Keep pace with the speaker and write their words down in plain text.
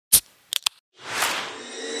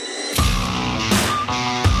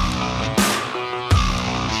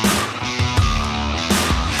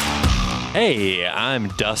Hey, I'm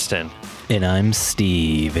Dustin. And I'm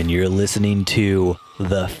Steve, and you're listening to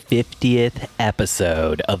the 50th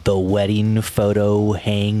episode of the Wedding Photo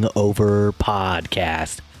Hangover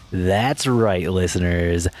podcast. That's right,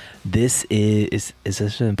 listeners. This is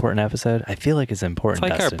this an important episode? I feel like it's important. It's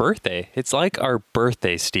like Dustin. our birthday. It's like our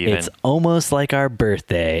birthday, Steven. It's almost like our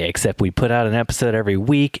birthday, except we put out an episode every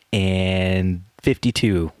week, and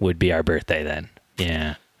 52 would be our birthday then.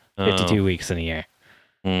 Yeah, 52 weeks in a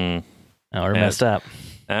year. Now we're messed up.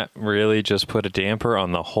 That really just put a damper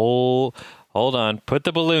on the whole. Hold on. Put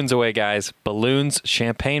the balloons away, guys. Balloons,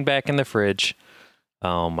 champagne back in the fridge.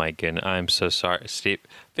 Oh, my goodness. I'm so sorry, Steve.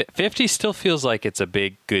 50 still feels like it's a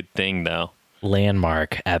big, good thing, though.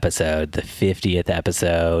 Landmark episode, the 50th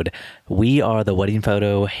episode. We are the Wedding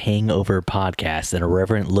Photo Hangover podcast, an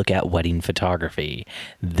irreverent look at wedding photography.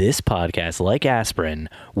 This podcast, like aspirin,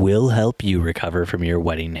 will help you recover from your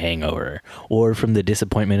wedding hangover or from the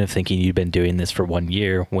disappointment of thinking you've been doing this for 1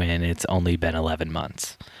 year when it's only been 11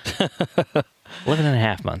 months. 11 and a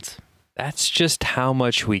half months. That's just how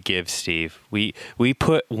much we give, Steve. We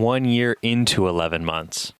put 1 year into 11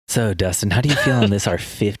 months. So, Dustin, how do you feel on this, our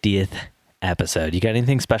 50th episode? You got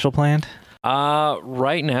anything special planned?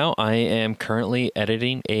 Right now, I am currently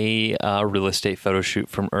editing a real estate photo shoot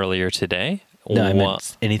from earlier today. No, I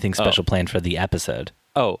meant anything special planned for the episode.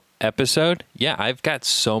 Oh, episode? Yeah, I've got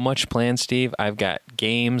so much planned, Steve. I've got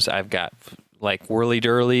games. I've got like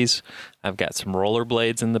whirly-durlies. I've got some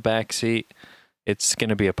rollerblades in the back seat. It's going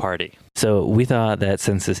to be a party. So we thought that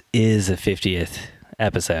since this is a 50th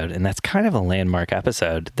episode, and that's kind of a landmark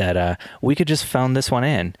episode, that we could just phone this one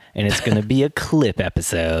in, and it's going to be a clip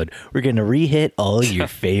episode. We're going to re-hit all your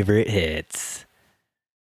favorite hits.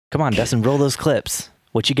 Come on, Dustin, roll those clips.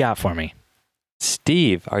 What you got for me?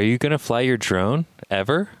 Steve, are you going to fly your drone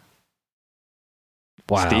ever?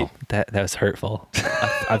 Wow, Steve? that was hurtful.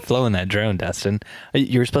 I've flown that drone, Dustin.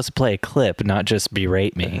 You were supposed to play a clip, not just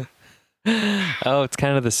berate me. Oh, it's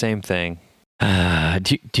kind of the same thing.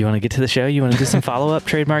 Do you want to get to the show? You want to do some follow-up?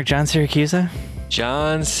 Trademark John Siracusa?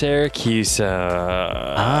 John Siracusa.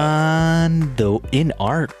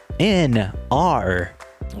 In our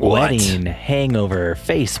wedding hangover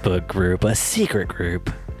Facebook group, a secret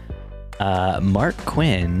group, Mark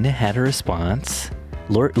Quinn had a response.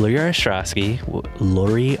 Lori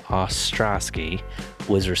Ostrowski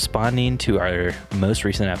was responding to our most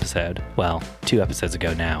recent episode, well, 2 episodes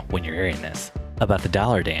ago now when you're hearing this, about the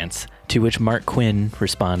dollar dance, to which Mark Quinn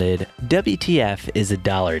responded, WTF is a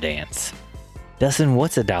dollar dance. Dustin,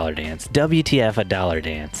 what's a dollar dance? WTF a dollar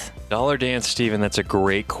dance? Dollar dance, Stephen, that's a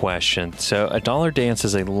great question. So a dollar dance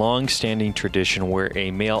is a long-standing tradition where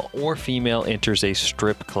a male or female enters a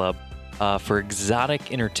strip club for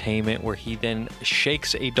exotic entertainment, where he then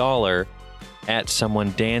shakes a dollar at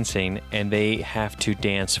someone dancing and they have to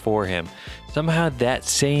dance for him. Somehow that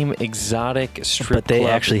same exotic strip club, but they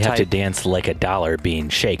actually have to dance like a dollar being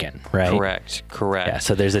shaken, right? Correct. Yeah,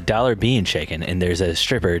 so there's a dollar being shaken and there's a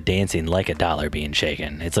stripper dancing like a dollar being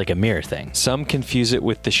shaken. It's like a mirror thing. Some confuse it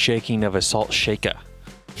with the shaking of a salt shaker.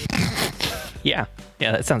 Yeah,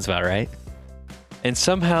 that sounds about right. And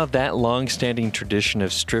somehow that long-standing tradition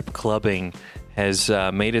of strip clubbing has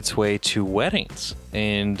made its way to weddings.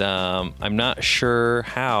 And I'm not sure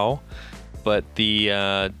how, but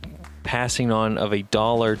the passing on of a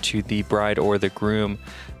dollar to the bride or the groom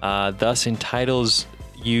thus entitles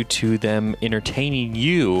you to them entertaining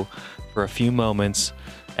you for a few moments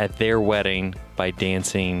at their wedding by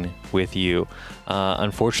dancing with you.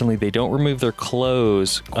 Unfortunately, they don't remove their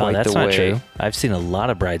clothes quite that's the way. Not true. I've seen a lot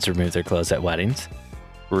of brides remove their clothes at weddings.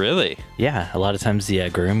 Really? Yeah, a lot of times the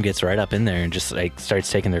groom gets right up in there and just like starts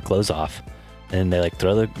taking their clothes off, and they like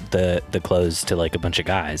throw the clothes to like a bunch of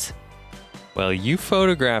guys. Well, you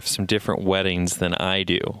photograph some different weddings than I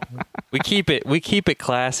do. we keep it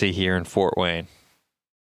classy here in Fort Wayne.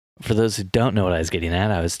 For those who don't know what I was getting at,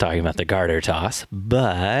 I was talking about the garter toss,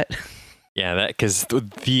 but yeah, that because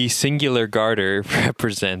the singular garter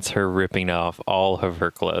represents her ripping off all of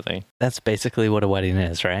her clothing. That's basically what a wedding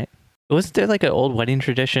is, right? Wasn't there like an old wedding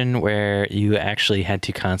tradition where you actually had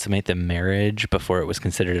to consummate the marriage before it was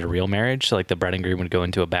considered a real marriage? So like the bride and groom would go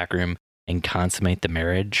into a back room and consummate the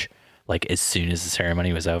marriage like as soon as the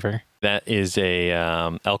ceremony was over? That is a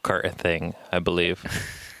Elkhart thing, I believe.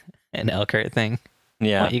 An Elkhart thing?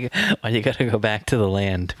 Yeah. Why you gotta go back to the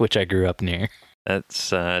land, which I grew up near? That's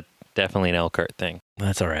definitely an Elkhart thing.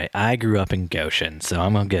 That's all right. I grew up in Goshen, so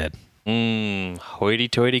I'm all good.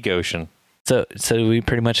 Hoity-toity Goshen. So we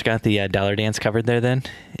pretty much got the dollar dance covered there then?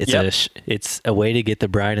 It's a way to get the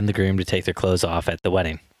bride and the groom to take their clothes off at the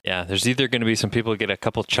wedding. Yeah, there's either going to be some people get a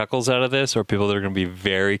couple chuckles out of this or people that are going to be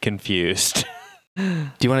very confused.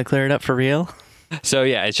 Do you want to clear it up for real? So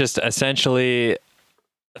yeah, it's just essentially,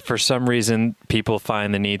 for some reason, people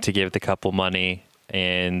find the need to give the couple money,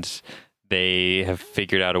 and they have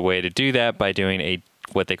figured out a way to do that by doing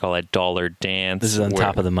what they call a dollar dance. This is on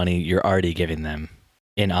top of the money you're already giving them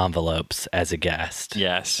in envelopes as a guest.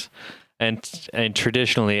 Yes. And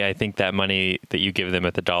traditionally, I think that money that you give them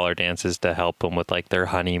at the dollar dance is to help them with like their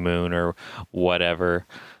honeymoon or whatever.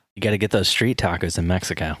 You got to get those street tacos in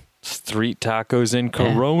Mexico. Street tacos and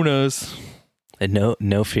Coronas. And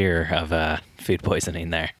no fear of food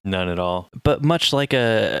poisoning there. None at all. But much like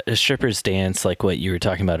a stripper's dance, like what you were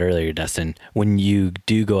talking about earlier, Dustin, when you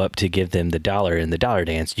do go up to give them the dollar in the dollar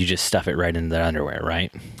dance, you just stuff it right into their underwear,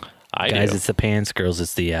 right? Guys, do. It's the pants. Girls,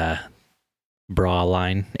 it's the bra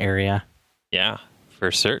line area. Yeah,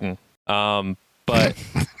 for certain. But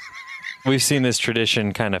we've seen this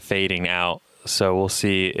tradition kind of fading out, so we'll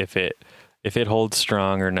see if it holds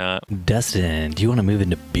strong or not. Dustin, do you want to move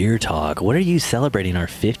into beer talk? What are you celebrating our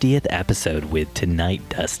 50th episode with tonight,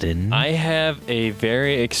 Dustin? I have a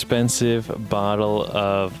very expensive bottle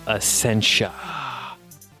of Essentia.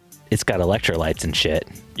 It's got electrolytes and shit.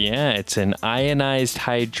 Yeah, it's an ionized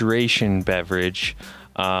hydration beverage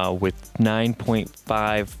with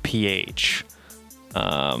 9.5 pH.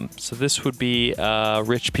 So this would be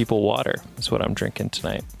rich people water. That's what I'm drinking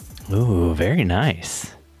tonight. Ooh, very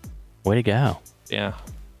nice. Way to go. Yeah.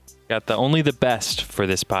 Got only the best for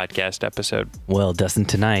this podcast episode. Well, Dustin,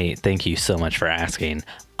 tonight, thank you so much for asking.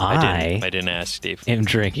 I didn't ask, Steve.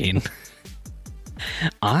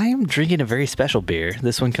 I'm drinking a very special beer.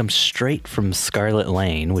 This one comes straight from Scarlet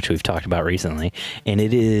Lane, which we've talked about recently, and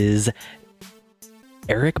it is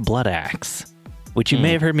Eric Bloodaxe, which you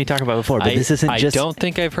may have heard me talk about before, but this isn't just... I don't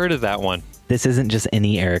think I've heard of that one. This isn't just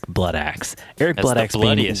any Eric Bloodaxe. Eric That's Bloodaxe the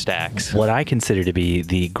bloodiest axe. What I consider to be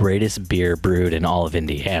the greatest beer brewed in all of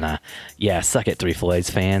Indiana. Yeah, suck it, Three Floyds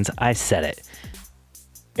fans. I said it.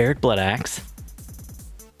 Eric Bloodaxe,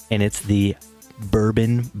 and it's the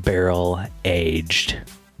bourbon barrel aged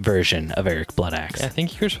version of Eric Bloodaxe. Yeah, I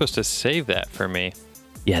think you're supposed to save that for me.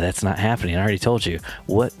 Yeah, that's not happening. I already told you.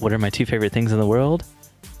 What are my two favorite things in the world?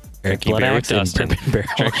 Eric Drinking beer with Bloodaxe and Dustin. bourbon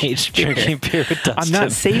barrel aged beer. Drinking beer with Dustin. I'm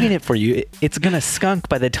not saving it for you. It's going to skunk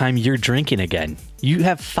by the time you're drinking again. You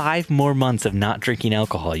have 5 more months of not drinking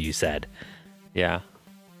alcohol, you said. Yeah.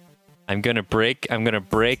 I'm gonna break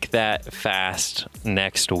that fast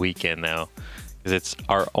next weekend though, because it's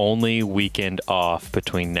our only weekend off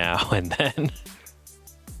between now and then.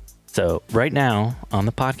 So right now on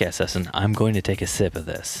the podcast session, I'm going to take a sip of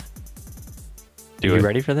this. Do you it.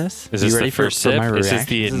 ready for this? Is this you ready the first sip? my Is this reaction?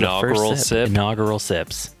 the This is inaugural first sip? Inaugural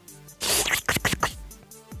sips.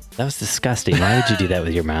 That was disgusting. Why would you do that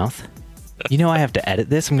with your mouth? You know I have to edit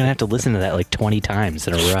this. I'm going to have to listen to that like 20 times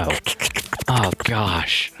in a row. Oh,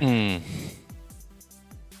 gosh.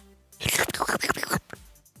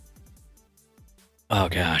 Oh,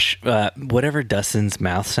 gosh. Whatever Dustin's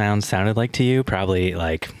mouth sound sounded like to you, probably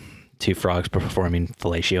like 2 frogs performing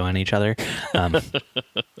fellatio on each other.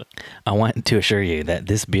 I want to assure you that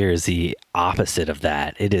this beer is the opposite of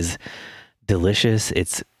that. It is delicious.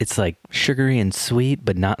 It's like sugary and sweet,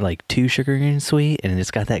 but not like too sugary and sweet. And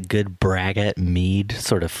it's got that good Braggot mead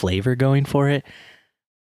sort of flavor going for it.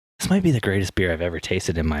 This might be the greatest beer I've ever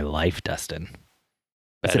tasted in my life, Dustin.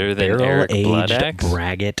 Better than Eric Bloodaxe?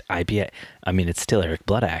 Braggot IPA. I mean, it's still Eric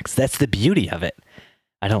Bloodaxe. That's the beauty of it.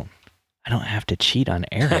 I don't have to cheat on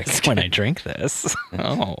Eric when I drink this.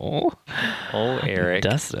 Oh, Eric.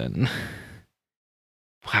 Dustin.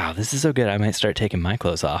 Wow, this is so good. I might start taking my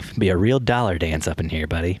clothes off. Be a real dollar dance up in here,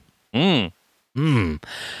 buddy. No,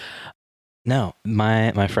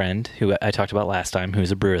 my friend who I talked about last time,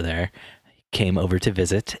 who's a brewer there, came over to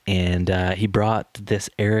visit, and he brought this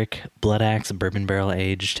Eric Bloodaxe bourbon barrel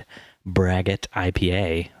aged Braggot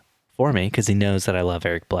IPA for me because he knows that I love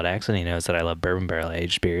Eric Bloodaxe and he knows that I love bourbon barrel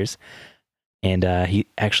aged beers. And he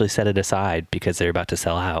actually set it aside because they're about to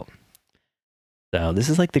sell out. So this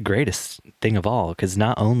is like the greatest thing of all, because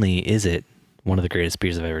not only is it one of the greatest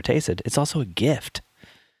beers I've ever tasted, it's also a gift.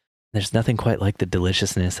 There's nothing quite like the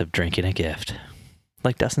deliciousness of drinking a gift.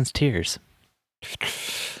 Like Dustin's tears.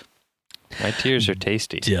 My tears are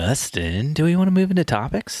tasty. Dustin, do we want to move into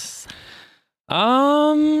topics?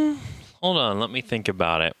 Hold on, let me think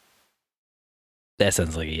about it. That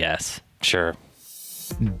sounds like a yes. Sure.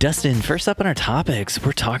 Dustin, first up on our topics,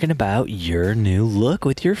 we're talking about your new look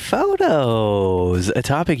with your photos. A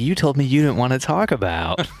topic you told me you didn't want to talk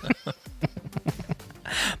about.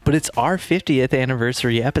 But it's our 50th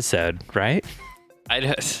anniversary episode, right?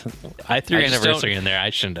 I threw anniversary in there. I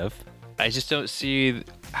shouldn't have. I just don't see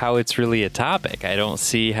how it's really a topic. I don't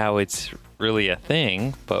see how it's really a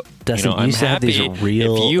thing, but Dustin, I'm used to have happy these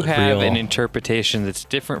real, if you have real, an interpretation that's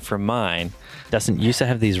different from mine. Dustin used to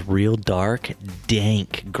have these real dark,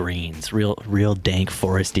 dank greens, real dank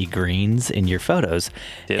foresty greens in your photos.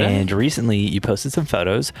 And recently you posted some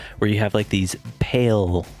photos where you have like these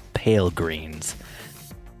pale greens.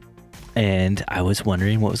 And I was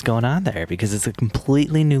wondering what was going on there because it's a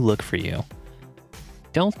completely new look for you.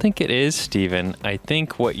 Don't think it is, Steven. I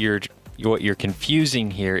think what you're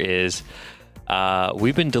confusing here is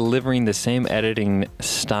we've been delivering the same editing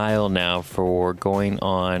style now for going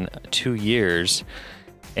on 2 years.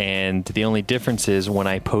 And the only difference is when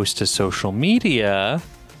I post to social media,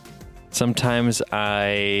 sometimes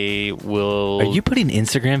I will... Are you putting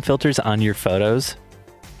Instagram filters on your photos?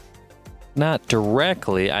 Not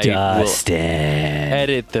directly. Dustin. I will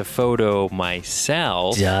edit the photo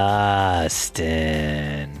myself.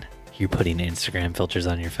 Dustin. You're putting Instagram filters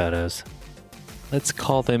on your photos. Let's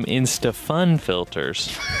call them Insta-Fun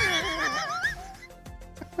filters.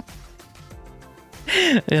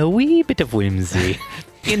 A wee bit of whimsy.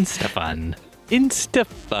 Insta-Fun.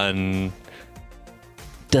 Insta-Fun.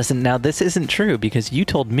 Dustin, now this isn't true because you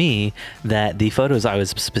told me that the photos I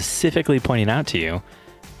was specifically pointing out to you,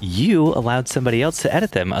 you allowed somebody else to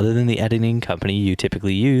edit them other than the editing company you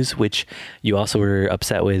typically use, which you also were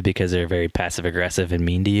upset with because they're very passive aggressive and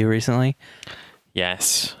mean to you recently.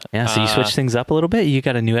 Yes. Yeah, so you switched things up a little bit. You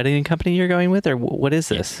got a new editing company you're going with, or what is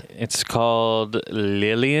this? It's called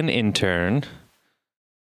Lillian Intern.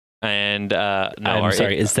 And I'm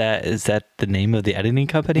sorry, is that the name of the editing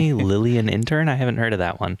company? Lillian Intern? I haven't heard of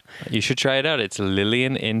that one. You should try it out. It's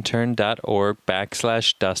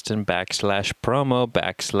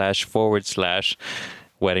lillianintern.org/Dustin/promo/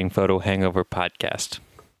 wedding photo hangover podcast.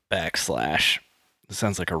 Backslash. It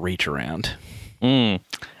sounds like a reach around.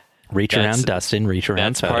 Reach around Dustin, reach around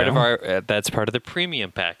that's photo. Part of our that's part of the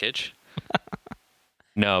premium package.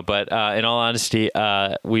 No, but in all honesty,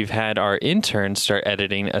 we've had our interns start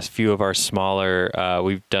editing a few of our smaller,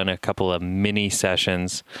 we've done a couple of mini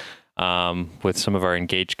sessions with some of our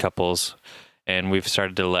engaged couples, and we've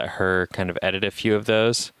started to let her kind of edit a few of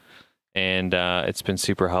those. And it's been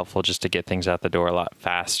super helpful just to get things out the door a lot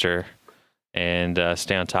faster and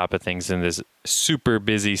stay on top of things in this super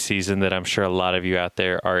busy season that I'm sure a lot of you out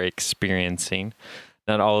there are experiencing.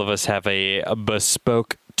 Not all of us have a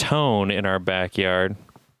bespoke tone in our backyard.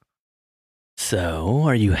 So,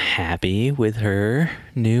 are you happy with her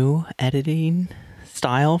new editing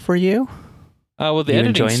style for you? Well, the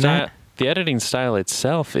editing style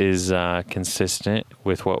itself is consistent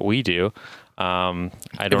with what we do. I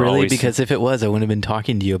don't really, because if it was, I wouldn't have been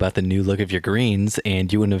talking to you about the new look of your greens,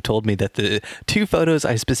 and you wouldn't have told me that the two photos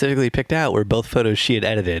I specifically picked out were both photos she had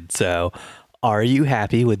edited. So, are you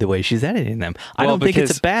happy with the way she's editing them? I don't think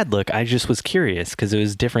it's a bad look. I just was curious because it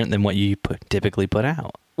was different than what you typically put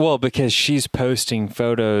out. Well, because she's posting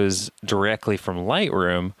photos directly from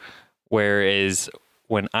Lightroom, whereas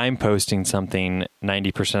when I'm posting something,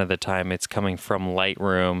 90% of the time it's coming from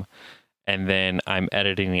Lightroom, and then I'm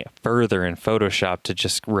editing it further in Photoshop to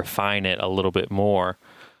just refine it a little bit more.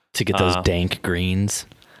 To get those dank greens,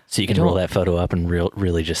 so you can roll that photo up and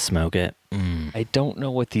really just smoke it. I don't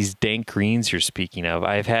know what these dank greens you're speaking of.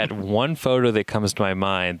 I've had one photo that comes to my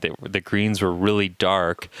mind that the greens were really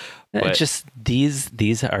dark. But just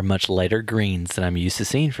these are much lighter greens than I'm used to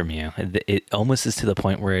seeing from you. It almost is to the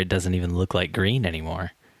point where it doesn't even look like green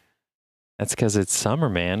anymore. That's because it's summer,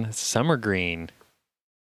 man. It's summer green.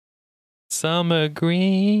 Summer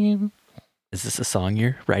green. Is this a song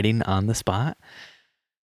you're writing on the spot?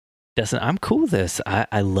 Dustin, I'm cool with this.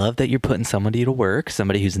 I love that you're putting somebody to work,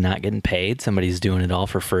 somebody who's not getting paid, somebody who's doing it all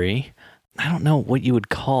for free. I don't know what you would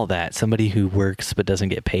call that, somebody who works but doesn't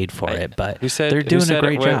get paid for it, but they're doing a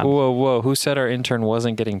great job. Whoa. Who said our intern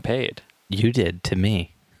wasn't getting paid? You did, to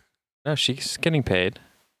me. No, she's getting paid.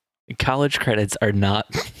 College credits are not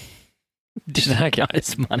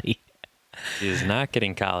honest money. She is not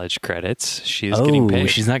getting college credits. She is getting paid.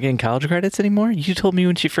 She's not getting college credits anymore? You told me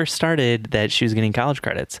when she first started that she was getting college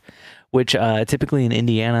credits, which typically in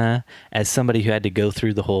Indiana, as somebody who had to go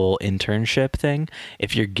through the whole internship thing,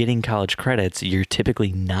 if you're getting college credits, you're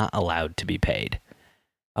typically not allowed to be paid.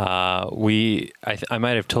 I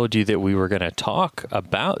might have told you that we were going to talk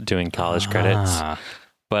about doing college credits,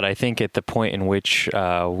 but I think at the point in which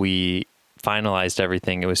we finalized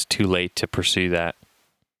everything, it was too late to pursue that.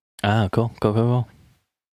 Oh, cool.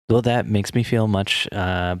 Well, that makes me feel much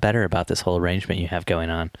better about this whole arrangement you have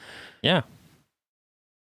going on. Yeah.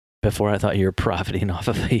 Before I thought you were profiting off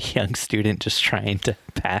of a young student just trying to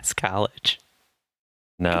pass college.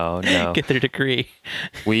 No. Get their degree.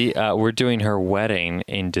 We're doing her wedding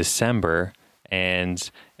in December,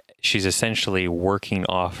 and she's essentially working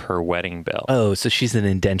off her wedding bill. Oh, so she's an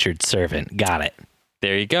indentured servant. Got it.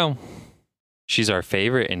 There you go. She's our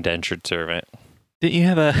favorite indentured servant. Didn't you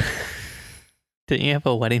have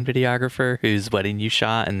a wedding videographer whose wedding you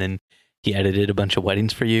shot and then he edited a bunch of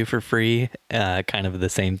weddings for you for free? Kind of the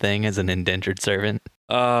same thing as an indentured servant.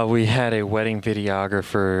 We had a wedding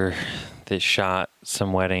videographer that shot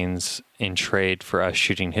some weddings in trade for us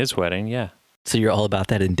shooting his wedding. Yeah. So you're all about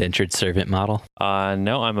that indentured servant model?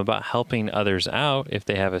 No, I'm about helping others out if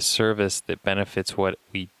they have a service that benefits what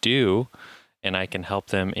we do, and I can help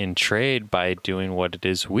them in trade by doing what it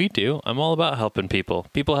is we do. I'm all about helping people.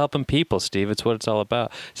 People helping people, Steve. It's what it's all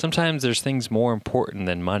about. Sometimes there's things more important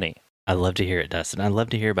than money. I love to hear it, Dustin. I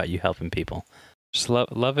love to hear about you helping people. Just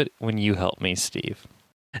love it when you help me, Steve.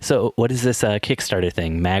 So what is this Kickstarter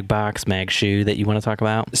thing, Magbox, Magshoe, that you want to talk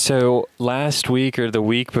about? So last week or the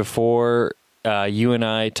week before, you and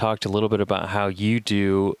I talked a little bit about how you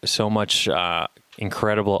do so much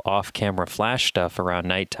incredible off-camera flash stuff around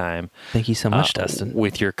nighttime. Thank you so much, Dustin.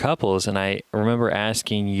 With your couples, and I remember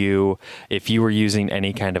asking you if you were using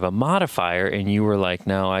any kind of a modifier, and you were like,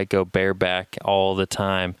 no, I go bareback all the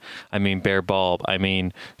time. I mean bare bulb. I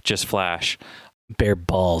mean just flash. Bare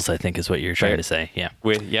balls, I think is what you're trying to say. Yeah.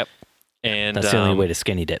 Yep. And that's the only way to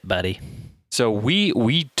skinny dip, buddy. So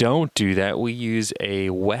we don't do that. We use a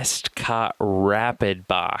Westcott Rapid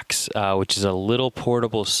box, which is a little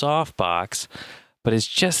portable soft box, but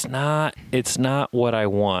it's not what I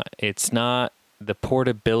want. It's not the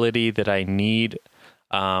portability that I need,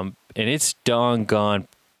 and it's doggone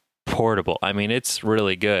portable. I mean, it's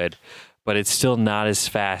really good, but it's still not as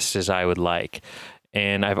fast as I would like.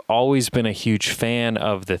 And I've always been a huge fan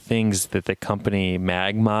of the things that the company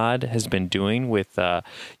MagMod has been doing with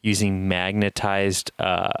using magnetized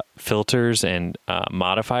filters and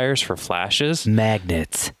modifiers for flashes.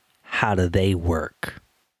 Magnets, how do they work?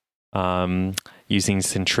 Using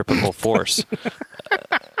centripetal force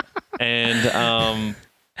and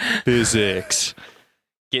physics.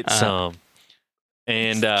 Get some.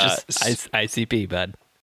 And just ICP, bud.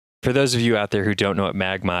 For those of you out there who don't know what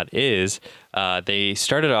MagMod is, they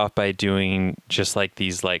started off by doing just like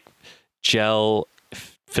these like gel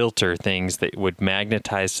filter things that would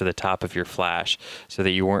magnetize to the top of your flash so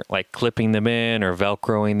that you weren't like clipping them in or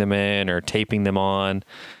Velcroing them in or taping them on.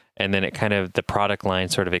 And then the product line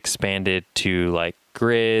sort of expanded to like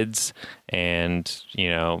grids and,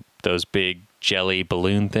 those big jelly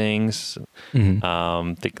balloon things.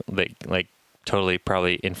 Like totally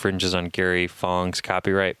probably infringes on Gary Fong's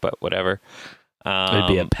copyright, but whatever. It would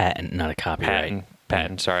be a patent, not a copyright.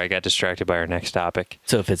 Patent. Sorry, I got distracted by our next topic.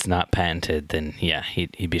 So if it's not patented, then yeah,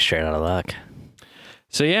 he'd be straight out of luck.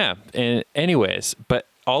 So yeah, and anyways, but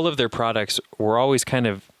all of their products were always kind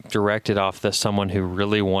of directed off someone who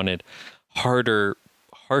really wanted harsher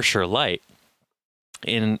light.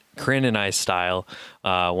 In Corinne and I's style,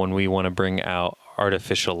 when we want to bring out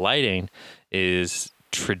artificial lighting, is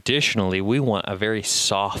traditionally we want a very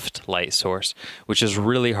soft light source, which is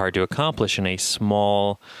really hard to accomplish in a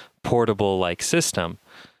small portable like system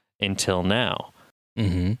until now.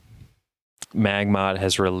 MagMod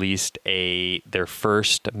has released their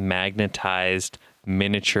first magnetized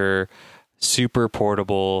miniature super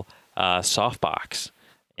portable softbox,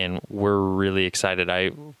 and we're really excited.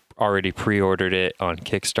 I already pre-ordered it on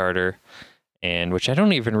Kickstarter, and which I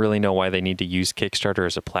don't even really know why they need to use Kickstarter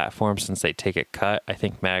as a platform since they take a cut. I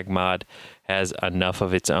think MagMod has enough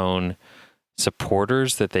of its own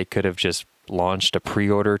supporters that they could have just launched a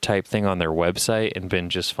pre-order type thing on their website and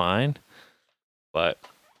been just fine. But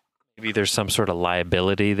maybe there's some sort of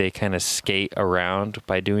liability they kind of skate around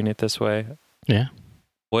by doing it this way. Yeah.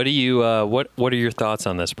 What do you what are your thoughts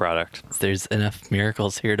on this product? There's enough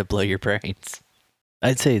miracles here to blow your brains.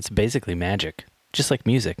 I'd say it's basically magic, just like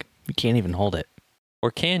music. You can't even hold it. Or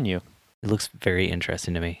can you? It looks very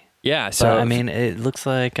interesting to me. Yeah, so I mean, it looks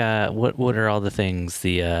like what are all the things,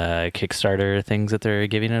 the Kickstarter things that they're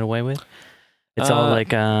giving it away with? It's all like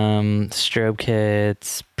strobe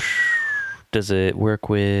kits. Does it works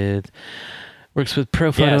with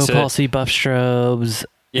ProPhoto, Policy buff strobes?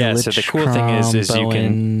 Yeah, so the cool thing is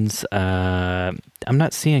Bowens, you can. I'm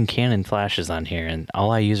not seeing Canon flashes on here, and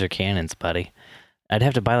all I use are Canons, buddy. I'd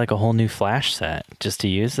have to buy like a whole new flash set just to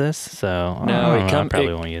use this. So no, I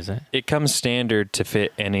probably won't use it. It comes standard to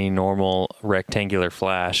fit any normal rectangular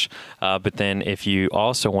flash. But then if you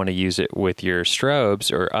also want to use it with your strobes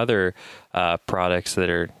or other products that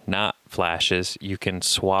are not flashes, you can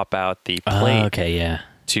swap out the plate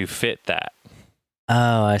to fit that.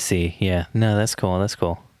 Oh, I see. Yeah. No, that's cool. That's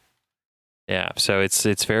cool. Yeah. So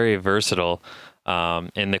it's very versatile.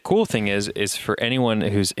 And the cool thing is for anyone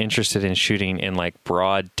who's interested in shooting in like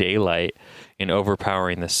broad daylight and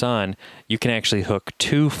overpowering the sun, you can actually hook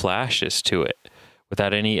 2 flashes to it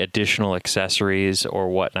without any additional accessories or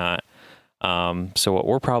whatnot. So what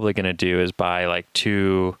we're probably going to do is buy like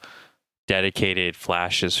 2 dedicated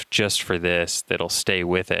flashes just for this that'll stay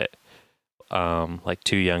with it, like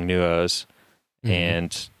 2 Yongnuos,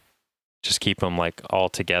 and just keep them like all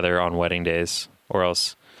together on wedding days, or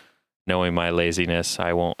else, knowing my laziness,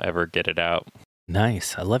 I won't ever get it out.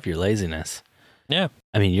 Nice. I love your laziness. Yeah.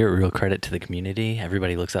 I mean, you're a real credit to the community.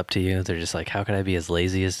 Everybody looks up to you. They're just like, how could I be as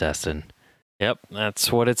lazy as Dustin? Yep.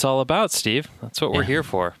 That's what it's all about, Steve. That's what we're here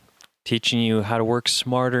for. Teaching you how to work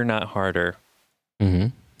smarter, not harder.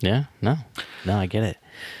 Yeah. No, I get it.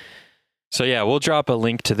 So yeah, we'll drop a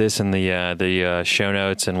link to this in the show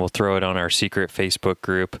notes, and we'll throw it on our secret Facebook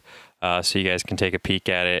group, so you guys can take a peek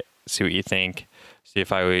at it, see what you think, see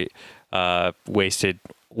if I wasted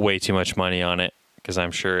way too much money on it, because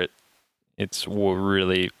I'm sure it's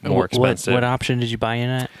really more expensive. What option did you buy in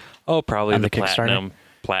at? Oh, probably on the Kickstarter?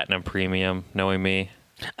 platinum premium. Knowing me.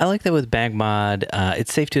 I like that with BagMod.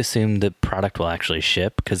 It's safe to assume the product will actually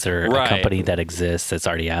ship because they're a company that exists that's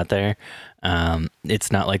already out there.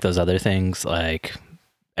 It's not like those other things, like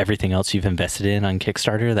everything else you've invested in on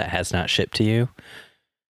Kickstarter that has not shipped to you.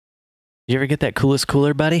 You ever get that coolest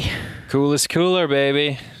cooler, buddy? Coolest cooler,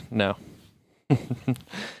 baby. No.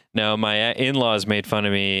 No, my in-laws made fun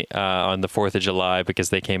of me on the 4th of July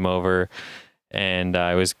because they came over and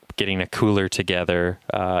I was getting a cooler together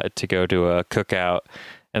to go to a cookout.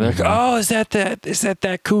 And they're like, "Oh, is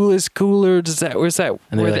that coolest cooler? Where's that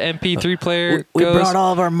where the MP3 player goes?" We brought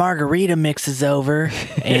all of our margarita mixes over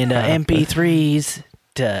and MP3s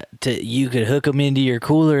to you could hook them into your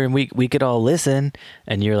cooler and we could all listen.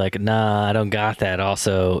 And you're like, "Nah, I don't got that.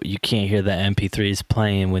 Also, you can't hear the MP3s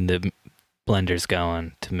playing when the blender's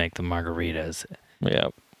going to make the margaritas."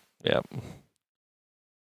 Yep.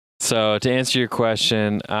 So to answer your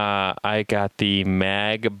question, I got the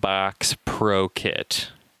Magbox Pro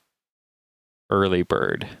Kit early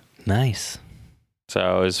bird. Nice.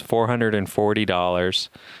 So it was $440.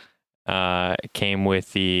 It came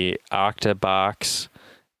with the Octabox,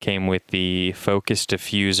 came with the Focus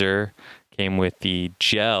Diffuser, came with the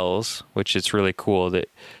gels, which is really cool that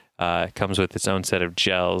it comes with its own set of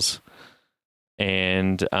gels,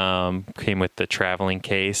 and came with the traveling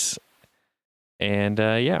case. And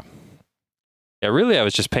really, I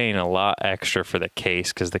was just paying a lot extra for the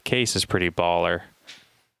case because the case is pretty baller.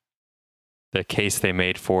 The case they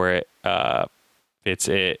made for it fits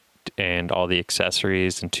it and all the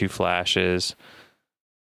accessories and 2 flashes.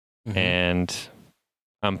 And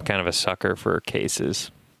I'm kind of a sucker for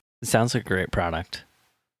cases. It sounds like a great product.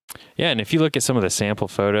 Yeah, and if you look at some of the sample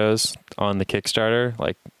photos on the Kickstarter,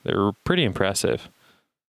 like they're pretty impressive.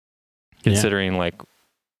 Considering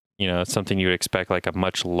it's something you would expect like a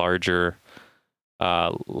much larger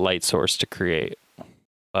light source to create.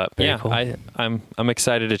 But Very cool. I'm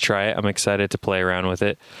excited to try it. I'm excited to play around with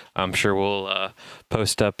it. I'm sure we'll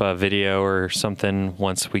post up a video or something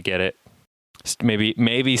once we get it.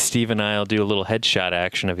 Maybe Steve and I'll do a little headshot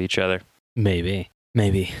action of each other. Maybe.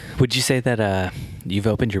 Would you say that you've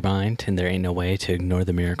opened your mind and there ain't no way to ignore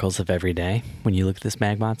the miracles of every day when you look at this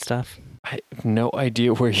Magmod stuff? I have no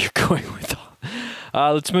idea where you're going with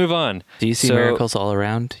all. Let's move on. Do you see miracles all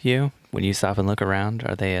around you when you stop and look around?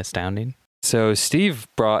 Are they astounding? So Steve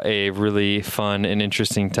brought a really fun and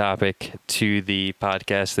interesting topic to the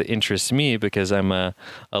podcast that interests me because I'm a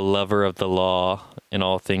lover of the law and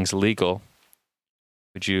all things legal.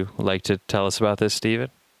 Would you like to tell us about this, Steven?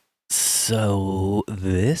 So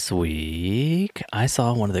this week, I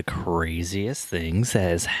saw one of the craziest things that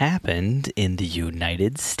has happened in the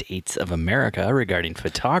United States of America regarding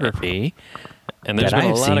photography. And there's been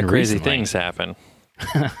a lot of crazy things happen.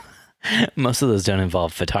 Most of those don't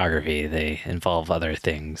involve photography. They involve other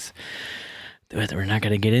things that we're not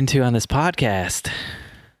going to get into on this podcast.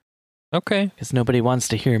 Okay. Because nobody wants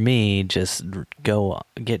to hear me just go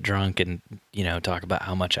get drunk and, talk about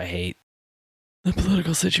how much I hate the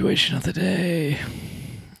political situation of the day.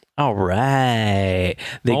 All right.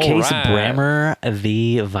 The case Brammer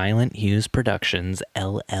v. Violent Hughes Productions,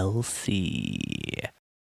 LLC.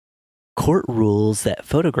 Court rules that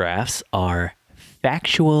photographs are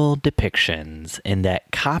factual depictions and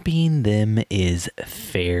that copying them is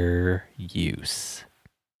fair use.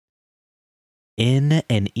 In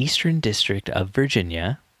an eastern district of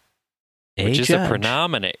Virginia, which is a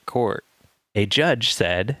predominant court, a judge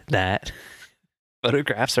said that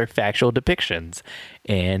photographs are factual depictions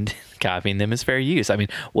and copying them is fair use. I mean,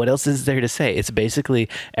 what else is there to say? It's basically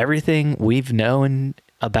everything we've known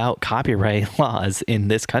about copyright laws in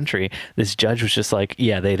this country. This judge was just like,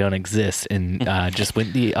 yeah, they don't exist, and just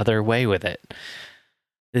went the other way with it.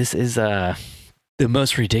 This is the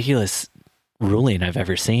most ridiculous ruling I've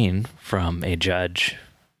ever seen from a judge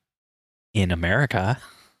in America.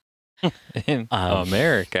 In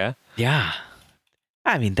America? Yeah.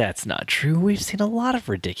 I mean, that's not true. We've seen a lot of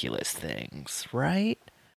ridiculous things, right?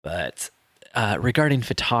 But regarding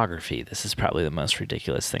photography, this is probably the most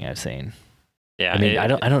ridiculous thing I've seen. Yeah, I mean, I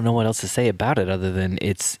don't know what else to say about it other than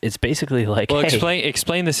it's basically like, well, hey,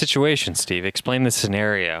 explain the situation, Steve. Explain the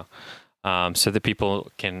scenario, so that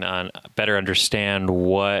people can better understand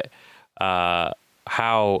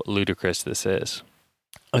how ludicrous this is.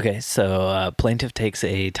 Okay, so plaintiff takes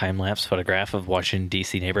a time-lapse photograph of Washington,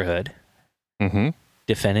 D.C. neighborhood. Mm-hmm.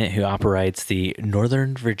 Defendant, who operates the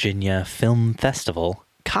Northern Virginia Film Festival,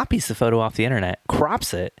 copies the photo off the internet,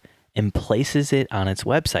 crops it, and places it on its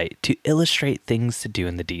website to illustrate things to do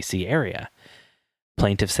in the D.C. area.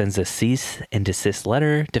 Plaintiff sends a cease and desist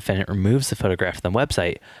letter. Defendant removes the photograph from the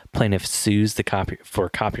website. Plaintiff sues for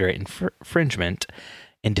copyright infringement,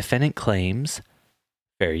 and defendant claims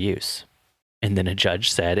fair use. And then a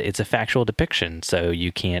judge said it's a factual depiction, so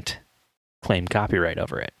you can't claim copyright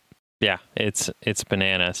over it. Yeah, it's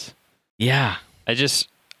bananas. Yeah. this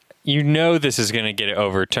is going to get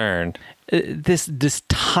overturned. This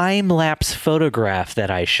time-lapse photograph that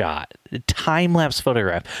I shot,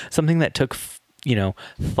 something that took,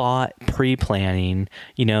 thought, pre-planning,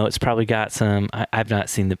 it's probably got some, I've not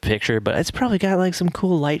seen the picture, but it's probably got like some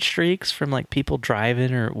cool light streaks from like people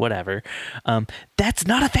driving or whatever. That's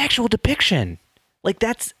not a factual depiction. Like,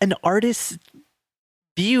 that's an artist's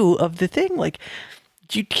view of the thing. Like,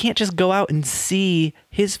 you can't just go out and see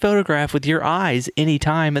his photograph with your eyes any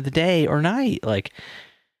time of the day or night. Like,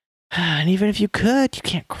 and even if you could, you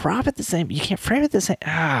can't crop it the same. You can't frame it the same.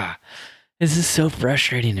 This is so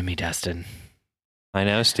frustrating to me, Dustin. I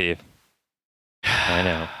know, Steve. I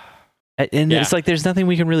know. And It's like there's nothing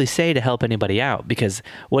we can really say to help anybody out, because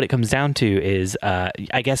what it comes down to is,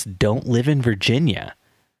 I guess, don't live in Virginia.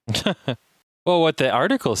 Well, what the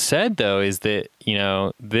article said, though, is that,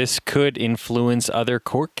 this could influence other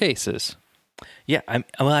court cases. Yeah,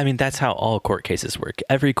 I mean, that's how all court cases work.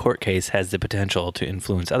 Every court case has the potential to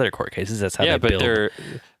influence other court cases. That's how they build. Yeah,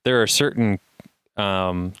 but there are certain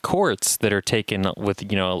courts that are taken with,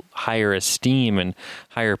 higher esteem and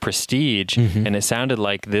higher prestige, and it sounded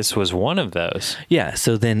like this was one of those. Yeah,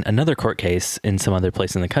 so then another court case in some other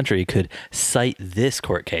place in the country could cite this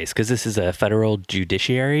court case, because this is a federal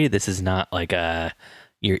judiciary. This is not like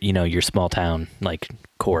your small town like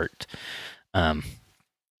court.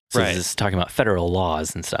 So right. This is talking about federal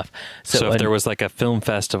laws and stuff. So if there was like a film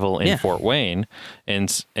festival in Fort Wayne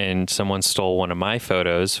and someone stole one of my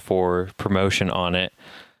photos for promotion on it,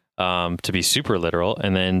 to be super literal,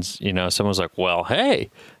 and then, someone was like, well, hey,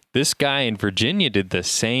 this guy in Virginia did the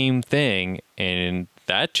same thing, and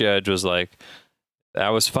that judge was like, that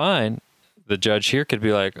was fine. The judge here could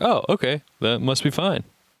be like, oh, okay, that must be fine.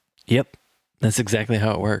 Yep. That's exactly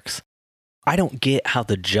how it works. I don't get how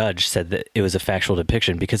the judge said that it was a factual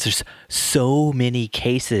depiction, because there's so many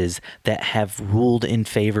cases that have ruled in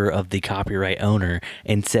favor of the copyright owner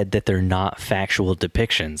and said that they're not factual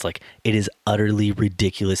depictions. Like, it is utterly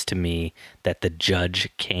ridiculous to me that the judge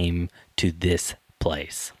came to this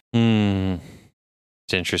place. It's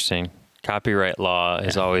interesting. Copyright law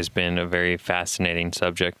has always been a very fascinating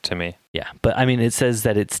subject to me. Yeah, but I mean, it says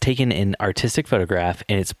that it's taken an artistic photograph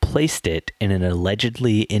and it's placed it in an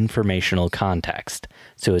allegedly informational context.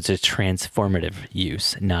 So it's a transformative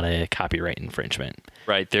use, not a copyright infringement.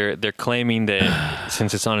 Right. They're claiming that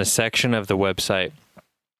since it's on a section of the website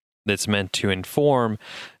that's meant to inform,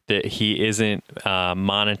 that he isn't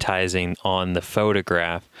monetizing on the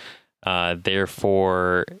photograph.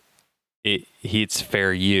 Therefore, it's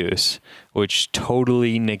fair use, which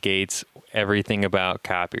totally negates everything about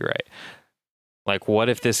copyright. Like, what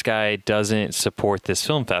if this guy doesn't support this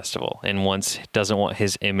film festival and doesn't want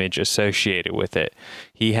his image associated with it?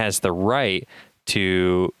 He has the right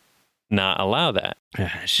to not allow that.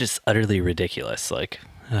 It's just utterly ridiculous. Like,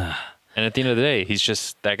 and at the end of the day,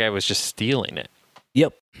 that guy was just stealing it.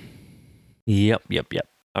 Yep.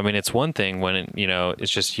 I mean, it's one thing when, it's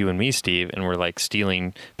just you and me, Steve, and we're like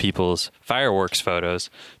stealing people's fireworks photos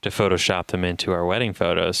to Photoshop them into our wedding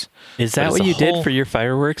photos. Is that what you did for your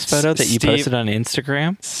fireworks photo that you posted on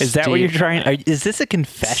Instagram? Is that what you're trying? Is this a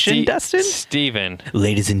confession, Dustin? Steven.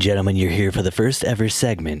 Ladies and gentlemen, you're here for the first ever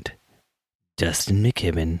segment. Dustin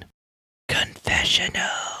McKibben, Confessional.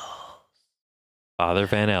 Father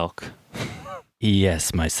Van Elk.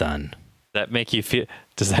 Yes, my son.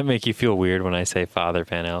 Does that make you feel weird when I say Father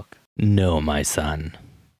Van Elk? No, my son.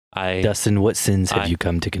 Dustin, what sins have you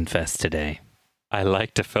come to confess today? I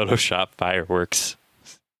like to Photoshop fireworks,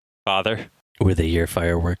 Father. Were they your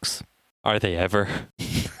fireworks? Are they ever?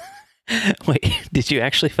 Wait, did you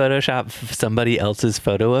actually Photoshop somebody else's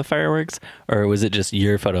photo of fireworks? Or was it just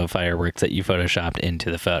your photo of fireworks that you Photoshopped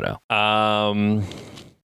into the photo?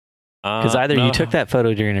 Because either you took that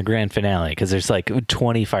photo during a grand finale, because there's like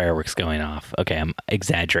 20 fireworks going off. Okay, I'm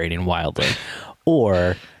exaggerating wildly.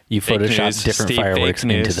 Or you Photoshopped different fireworks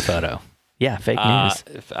into the photo. Yeah, fake news.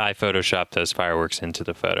 I Photoshopped those fireworks into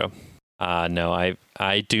the photo. No,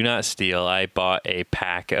 I do not steal. I bought a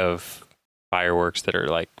pack of fireworks that are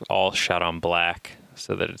like all shot on black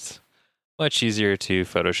so that it's much easier to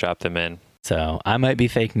Photoshop them in. So I might be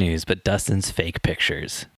fake news, but Dustin's fake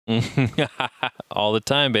pictures. All the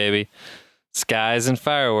time, baby. Skies and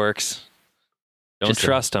fireworks. Don't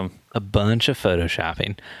trust them. A bunch of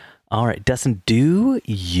Photoshopping. All right, Dustin, do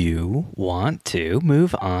you want to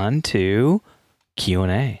move on to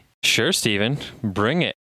Q&A? Sure, Steven. Bring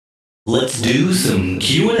it. Let's do some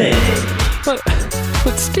Q&A.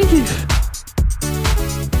 But Steve...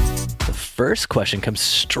 The first question comes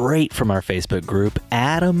straight from our Facebook group,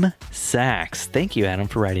 Adam Sachs. Thank you, Adam,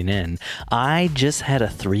 for writing in. I just had a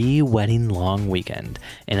 3-wedding long weekend,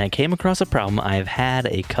 and I came across a problem I've had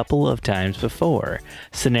a couple of times before.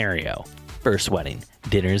 Scenario: first wedding,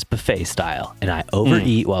 dinner's buffet style, and I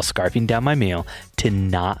overeat while scarfing down my meal to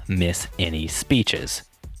not miss any speeches.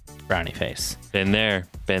 Brownie face. Been there.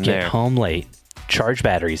 Get home late, charge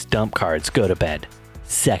batteries, dump cards, go to bed.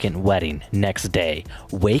 Second wedding, next day.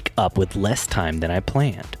 Wake up with less time than I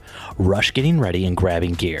planned. Rush getting ready and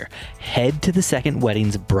grabbing gear. Head to the second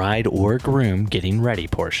wedding's bride or groom getting ready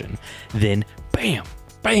portion. Then, bam,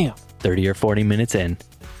 30 or 40 minutes in,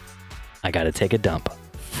 I gotta take a dump.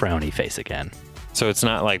 Frowny face again. So it's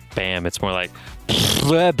not like bam, it's more like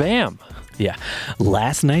bam. Yeah.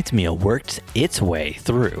 Last night's meal worked its way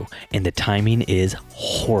through, and the timing is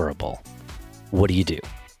horrible. What do you do?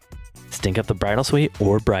 Stink up the bridal suite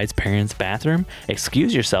or bride's parents' bathroom,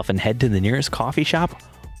 excuse yourself and head to the nearest coffee shop,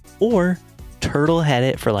 or turtle head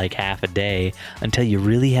it for like half a day until you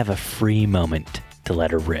really have a free moment to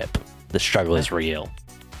let her rip. The struggle is real.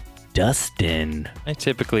 Dustin. I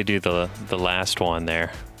typically do the last one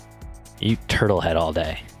there. You turtle head all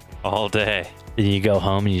day. All day. Then you go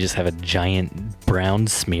home and you just have a giant brown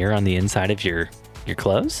smear on the inside of your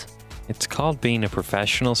clothes? It's called being a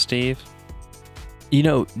professional, Steve. You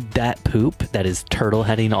know, that poop that is turtle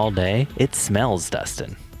heading all day, it smells,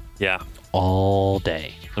 Dustin. Yeah. All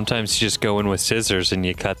day. Sometimes you just go in with scissors and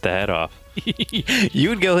you cut the head off. You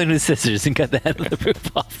would go in with scissors and cut the head of the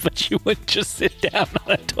poop off, but you wouldn't just sit down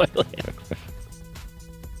on a toilet.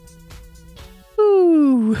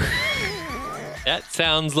 Ooh. That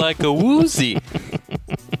sounds like a woozy.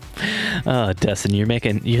 Oh, Dustin, you're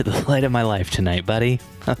the light of my life tonight, buddy.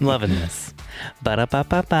 I'm loving this.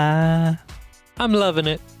 Ba-da-ba-ba-ba. I'm loving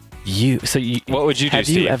it. What would you do, Have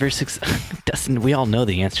Steve? you ever... Dustin, we all know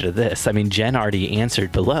the answer to this. I mean, Jen already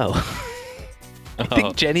answered below. I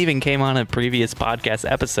think Jen even came on a previous podcast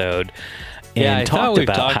episode and talked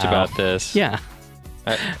about this. Yeah.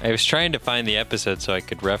 I was trying to find the episode so I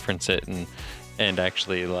could reference it and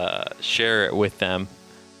actually share it with them.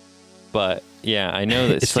 But yeah, I know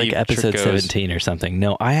that it's Steve like episode 17 or something.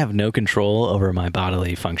 No, I have no control over my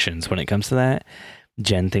bodily functions when it comes to that.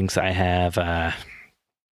 Jen thinks I have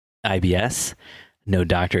IBS. No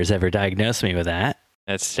doctor has ever diagnosed me with that.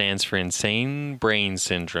 That stands for insane brain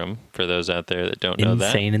syndrome, for those out there that don't know that.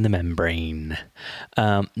 Insane in the membrane.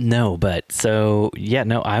 No, but so yeah,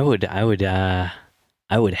 no, I would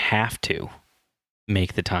have to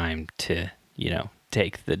make the time to,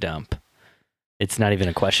 take the dump. It's not even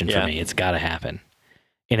a question for me. It's got to happen.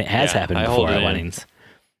 And it has happened before our weddings.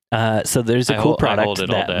 So there's a cool product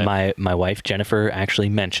that my wife Jennifer actually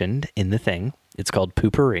mentioned in the thing. It's called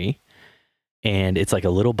Poopery. And it's like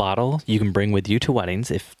a little bottle you can bring with you to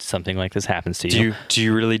weddings if something like this happens to you. Do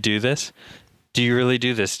you really do this? Do you really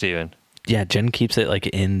do this, Steven? Yeah, Jen keeps it like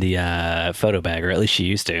in the photo bag, or at least she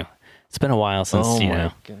used to. It's been a while since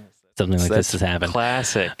something like this has happened.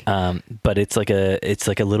 Classic. But it's like a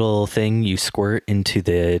little thing you squirt into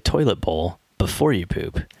the toilet bowl before you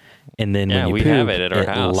poop, and then when you poop, have it at our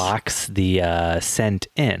house. Locks the scent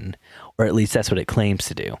in, or at least that's what it claims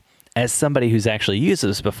to do. As somebody who's actually used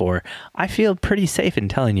this before, I feel pretty safe in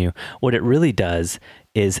telling you what it really does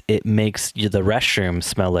is it makes the restroom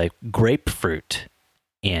smell like grapefruit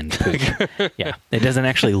and poop. Yeah. It doesn't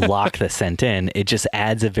actually lock the scent in. It just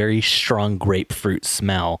adds a very strong grapefruit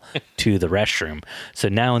smell to the restroom. So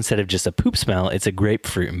now instead of just a poop smell, it's a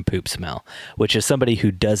grapefruit and poop smell, which is somebody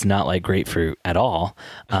who does not like grapefruit at all.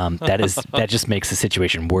 That just makes the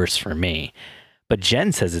situation worse for me. But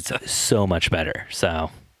Jen says it's so much better.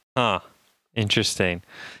 So, Interesting.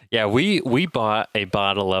 Yeah, we bought a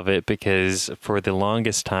bottle of it because for the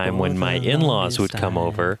longest time when my in-laws would come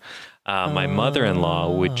over, my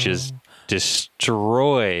mother-in-law would just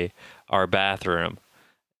destroy our bathroom.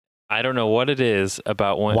 I don't know what it is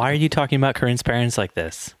about when... Why are you talking about Corinne's parents like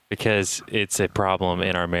this? Because it's a problem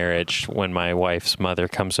in our marriage when my wife's mother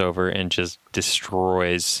comes over and just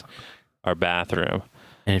destroys our bathroom.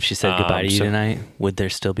 And if she said goodbye to you tonight, would there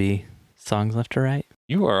still be songs left to write?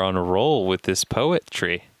 You are on a roll with this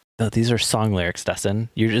poetry. No, these are song lyrics, Dustin.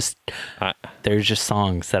 They're just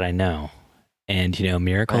songs that I know. And,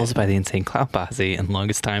 Miracles by the Insane Clown Posse and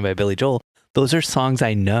Longest Time by Billy Joel. Those are songs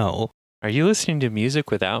I know. Are you listening to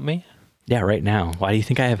music without me? Yeah, right now. Why do you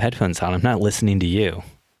think I have headphones on? I'm not listening to you.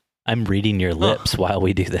 I'm reading your lips while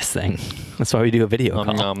we do this thing. That's why we do a video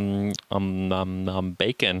call.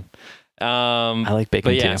 Bacon. I like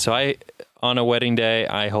bacon too. But yeah, too. so on a wedding day,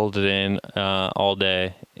 I hold it in all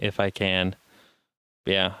day if I can.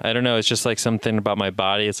 Yeah, I don't know. It's just like something about my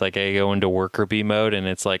body. It's like I go into worker bee mode, and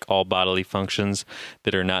it's like all bodily functions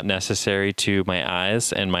that are not necessary to my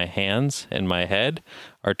eyes and my hands and my head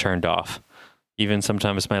are turned off. Even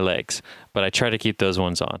sometimes my legs. But I try to keep those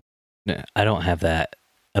ones on. No, I don't have that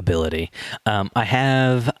ability. I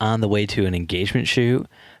have, on the way to an engagement shoot,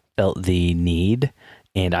 felt the need,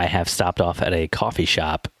 and I have stopped off at a coffee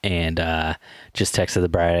shop and just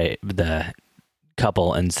texted the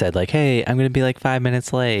couple and said like, hey, I'm going to be like 5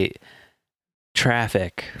 minutes late.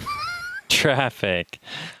 Traffic.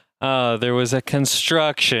 Oh, there was a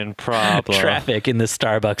construction problem. Traffic in the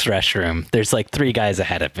Starbucks restroom. There's like 3 guys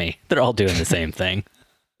ahead of me. They're all doing the same thing.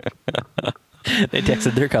 They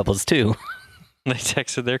texted their couples too.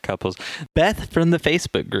 Beth from the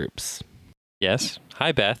Facebook groups. Yes.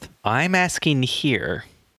 Hi, Beth. I'm asking here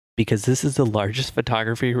because this is the largest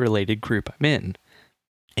photography related group I'm in.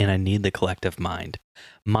 And I need the collective mind.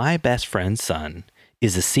 My best friend's son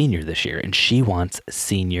is a senior this year, and she wants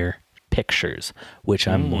senior pictures, which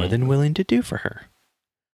I'm more than willing to do for her.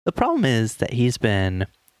 The problem is that he's been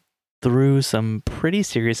through some pretty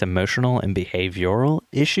serious emotional and behavioral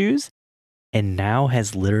issues, and now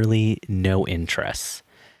has literally no interests.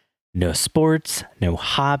 No sports, no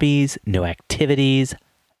hobbies, no activities,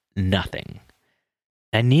 nothing.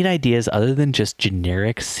 I need ideas other than just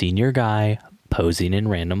generic senior guy posing in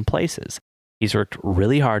random places. He's worked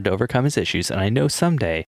really hard to overcome his issues, and I know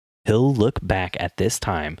someday he'll look back at this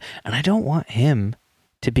time, and I don't want him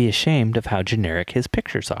to be ashamed of how generic his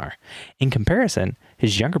pictures are. In comparison,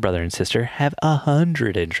 his younger brother and sister have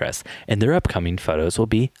 100 interests, and their upcoming photos will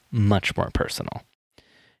be much more personal.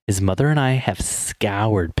 His mother and I have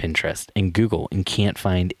scoured Pinterest and Google and can't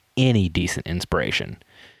find any decent inspiration.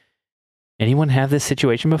 Anyone have this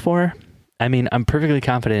situation before? I mean, I'm perfectly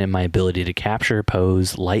confident in my ability to capture,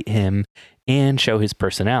 pose, light him, and show his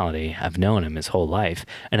personality. I've known him his whole life,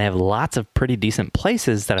 and I have lots of pretty decent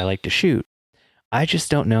places that I like to shoot. I just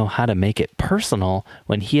don't know how to make it personal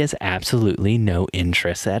when he has absolutely no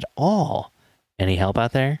interest at all. Any help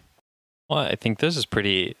out there? Well, I think this is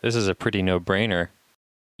a pretty no-brainer.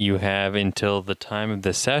 You have until the time of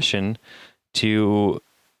the session to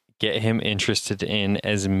get him interested in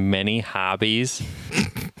as many hobbies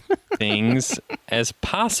things as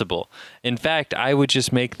possible. In fact, I would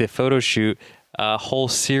just make the photo shoot a whole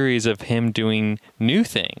series of him doing new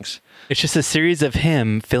things. It's just a series of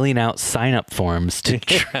him filling out sign-up forms to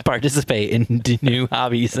participate in new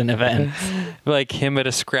hobbies and events. Like him at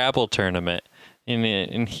a Scrabble tournament.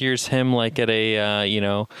 And here's him like at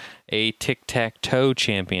a tic-tac-toe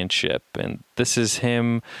championship. And this is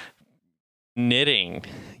him knitting.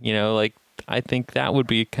 I think that would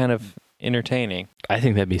be kind of entertaining. I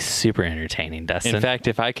think that'd be super entertaining, Dustin. In fact,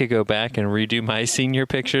 if I could go back and redo my senior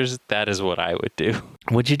pictures, that is what I would do.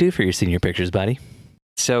 What'd you do for your senior pictures, buddy?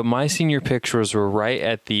 So my senior pictures were right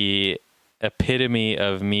at the epitome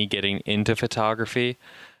of me getting into photography.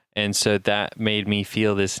 And so that made me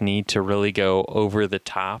feel this need to really go over the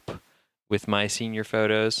top with my senior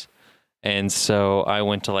photos. And so I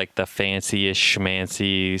went to like the fanciest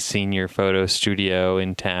schmancy senior photo studio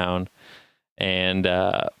in town. And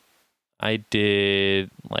I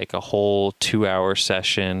did like a whole 2-hour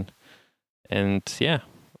session. And yeah,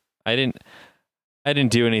 I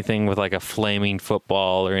didn't do anything with like a flaming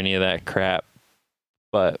football or any of that crap.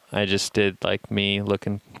 but I just did like me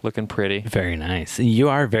looking pretty. Very nice. You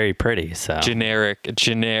are very pretty. So Generic,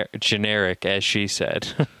 as she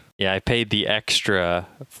said. Yeah, I paid the extra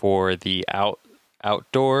for the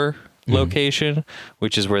outdoor location,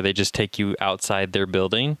 which is where they just take you outside their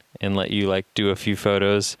building and let you like do a few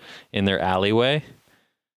photos in their alleyway.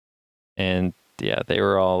 And yeah, they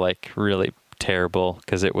were all like really terrible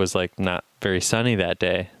because it was like not very sunny that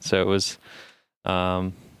day. So it was,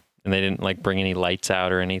 and they didn't like bring any lights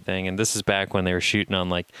out or anything. And this is back when they were shooting on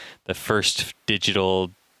like the first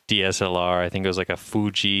digital DSLR. I think it was like a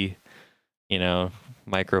Fuji,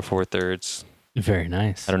 Micro Four Thirds. Very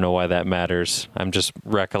nice. I don't know why that matters. I'm just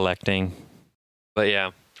recollecting. But yeah,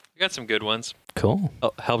 I got some good ones. Cool.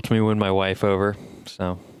 Oh, helped me win my wife over.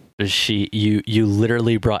 So you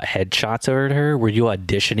literally brought headshots over to her? Were you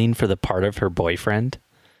auditioning for the part of her boyfriend?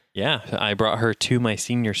 Yeah, I brought her to my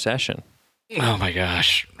senior session. Oh my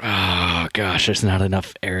gosh. Oh gosh, there's not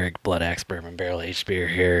enough Eric Blood Axe Bourbon Barrel Aged beer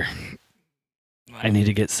here. I need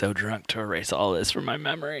to get so drunk to erase all this from my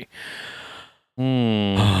memory.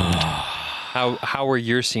 How were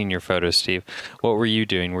your senior photos, Steve? What were you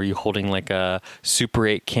doing? Were you holding like a Super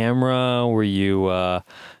 8 camera? Were you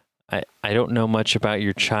I don't know much about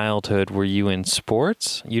your childhood. Were you in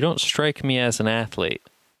sports? You don't strike me as an athlete.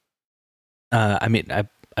 I mean,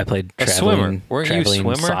 I played a swimmer. Weren't you a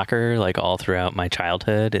swimmer? Soccer like all throughout my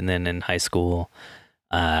childhood, and then in high school,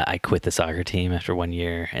 I quit the soccer team after 1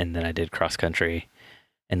 year, and then I did cross country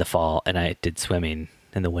in the fall, and I did swimming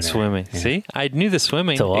in the winter. Swimming. Yeah. See, I knew the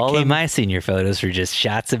swimming. So all of my senior photos were just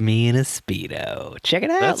shots of me in a Speedo. Check it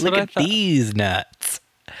out. Look at these nuts.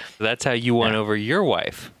 That's how you won over your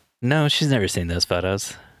wife. No, she's never seen those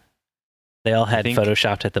photos. They all had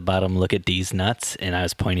photoshopped at the bottom, look at these nuts, and I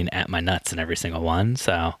was pointing at my nuts in every single one.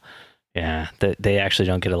 So, yeah, they actually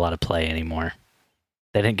don't get a lot of play anymore.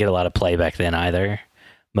 They didn't get a lot of play back then either.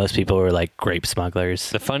 Most people were like grape smugglers.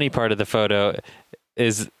 The funny part of the photo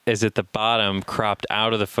is at the bottom, cropped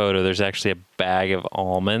out of the photo, there's actually a bag of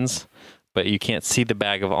almonds, but you can't see the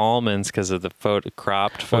bag of almonds because of the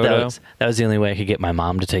cropped photo. Well, that was the only way I could get my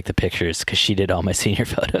mom to take the pictures because she did all my senior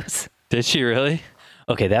photos. Did she really?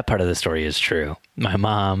 Okay, that part of the story is true. My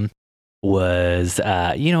mom was,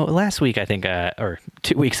 last week, I think, or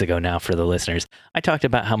 2 weeks ago now for the listeners, I talked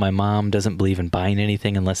about how my mom doesn't believe in buying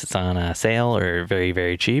anything unless it's on a sale or very,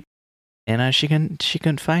 very cheap. And she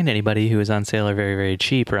couldn't find anybody who was on sale or very, very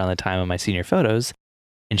cheap around the time of my senior photos.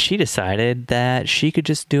 And she decided that she could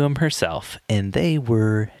just do them herself. And they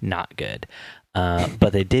were not good.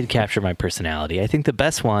 But they did capture my personality. I think the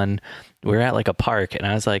best one, we were at like a park, and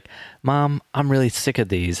I was like, Mom, I'm really sick of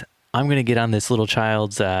these. I'm going to get on this little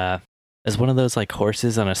child's, as one of those like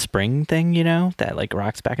horses on a spring thing, that like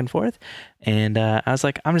rocks back and forth. And I was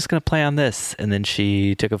like, I'm just going to play on this. And then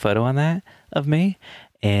she took a photo on that of me.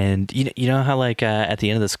 And you know how like at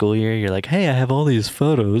the end of the school year, you're like, hey, I have all these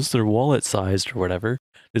photos. They're wallet sized or whatever.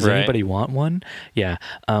 Does anybody want one? Yeah.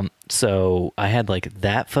 So I had like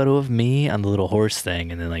that photo of me on the little horse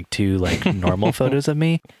thing, and then like 2 like normal photos of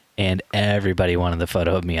me, and everybody wanted the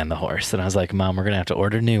photo of me on the horse. And I was like, Mom, we're gonna have to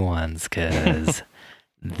order new ones because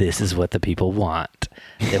this is what the people want.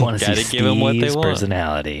 They want to see give them what they Steve's want.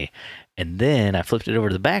 Personality. And then I flipped it over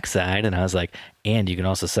to the backside, and I was like, and you can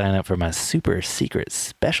also sign up for my super secret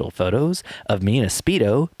special photos of me in a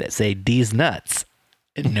Speedo that say D's nuts.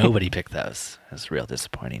 And nobody picked those. It was real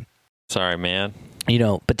disappointing. Sorry, man.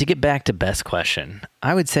 But to get back to Beth's question,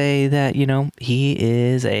 I would say that, he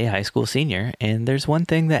is a high school senior, and there's one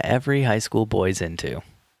thing that every high school boy's into.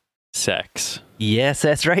 Sex. Yes,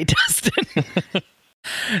 that's right, Dustin.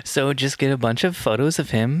 So just get a bunch of photos of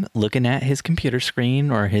him looking at his computer screen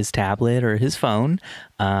or his tablet or his phone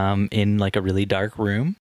in like a really dark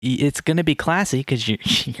room. It's going to be classy because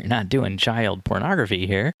you're not doing child pornography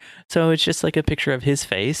here. So it's just like a picture of his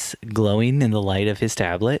face glowing in the light of his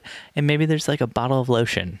tablet. And maybe there's like a bottle of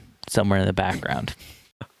lotion somewhere in the background.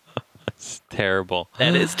 It's terrible.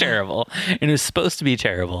 That is terrible. And it was supposed to be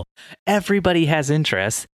terrible. Everybody has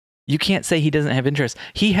interests. You can't say he doesn't have interests.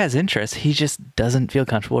 He has interests. He just doesn't feel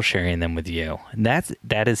comfortable sharing them with you. And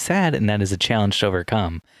that is sad, and that is a challenge to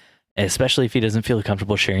overcome. Especially if he doesn't feel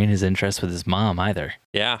comfortable sharing his interests with his mom either.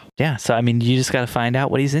 Yeah. Yeah. So, I mean, you just got to find out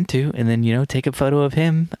what he's into and then, take a photo of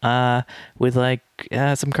him with like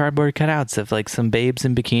some cardboard cutouts of like some babes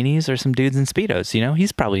in bikinis or some dudes in Speedos.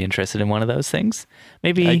 He's probably interested in one of those things.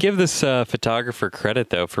 Maybe. I give this photographer credit,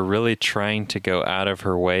 though, for really trying to go out of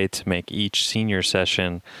her way to make each senior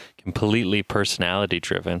session completely personality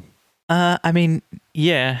driven. I mean,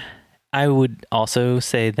 yeah. I would also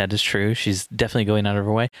say that is true. She's definitely going out of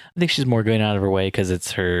her way. I think she's more going out of her way because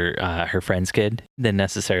it's her friend's kid than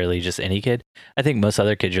necessarily just any kid. I think most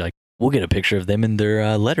other kids, you're like, we'll get a picture of them in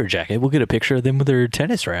their leather jacket. We'll get a picture of them with their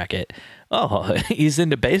tennis racket. Oh, he's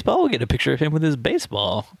into baseball? We'll get a picture of him with his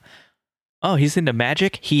baseball. Oh, he's into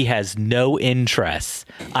magic? He has no interest.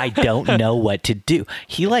 I don't know what to do.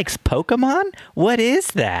 He likes Pokemon? What is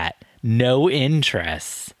that? No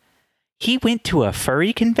interest. He went to a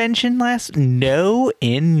furry convention no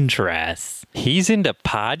interest. He's into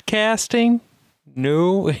podcasting?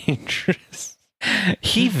 No interest.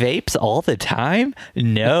 He vapes all the time?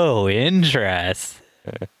 No interest.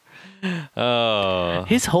 Oh.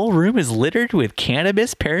 His whole room is littered with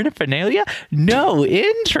cannabis paraphernalia? No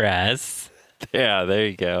interest. Yeah, there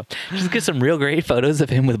you go. Just get some real great photos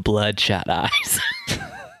of him with bloodshot eyes.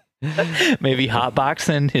 Maybe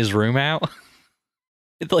hotboxing his room out.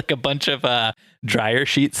 It's like a bunch of dryer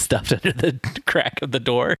sheets stuffed under the crack of the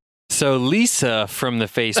door. So Lisa from the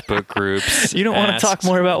Facebook groups You don't want to talk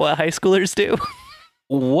more about what high schoolers do?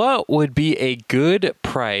 What would be a good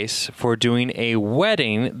price for doing a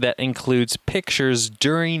wedding that includes pictures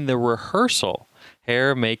during the rehearsal?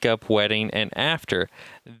 Hair, makeup, wedding, and after.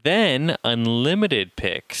 Then unlimited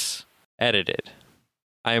pics edited.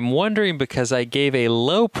 I'm wondering because I gave a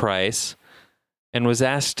low price and was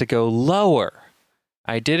asked to go lower.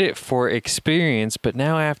 I did it for experience, but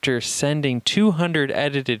now after sending 200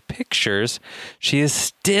 edited pictures, she is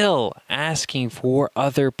still asking for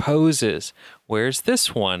other poses. Where's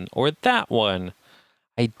this one or that one?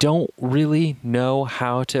 I don't really know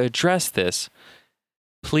how to address this.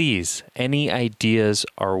 Please, any ideas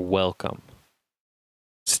are welcome.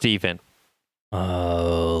 Steven.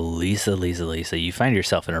 Oh, Lisa, you find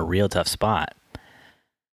yourself in a real tough spot.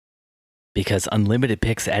 Because unlimited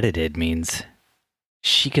pics edited means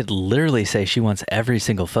she could literally say she wants every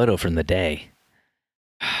single photo from the day.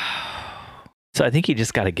 So I think you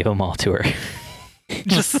just got to give them all to her.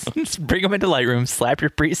 just bring them into Lightroom, slap your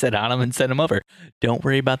preset on them, and send them over. Don't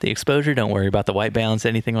worry about the exposure. Don't worry about the white balance,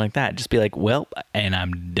 anything like that. Just be like, well, and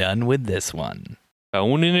I'm done with this one.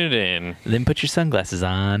 Phoning it in. Then put your sunglasses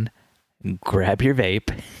on, grab your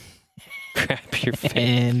vape. Grab your vape.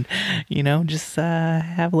 And, just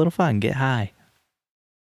have a little fun. Get high.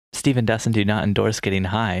 Steve and Dustin do not endorse getting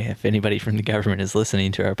high if anybody from the government is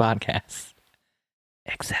listening to our podcast.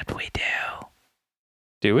 Except we do.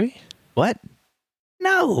 Do we? What?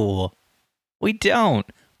 No, we don't.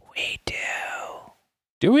 We do.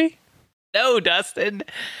 Do we? No, Dustin.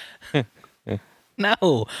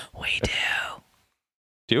 No, we do.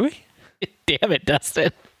 Do we? Damn it,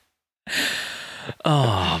 Dustin.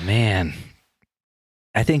 Oh, man.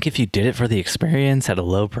 I think if you did it for the experience at a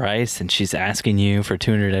low price and she's asking you for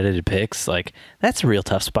 200 edited pics, that's a real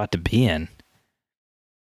tough spot to be in.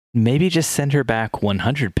 Maybe just send her back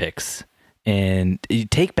 100 pics. And you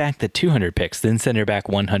take back the 200 pics, then send her back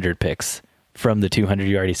 100 pics from the 200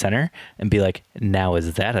 you already sent her and be like, now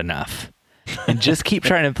is that enough? And just keep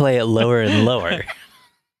trying to play it lower and lower.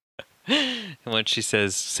 And when she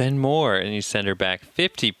says, send more, and you send her back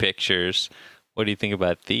 50 pictures, what do you think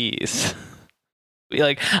about these? Be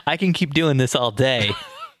like, I can keep doing this all day.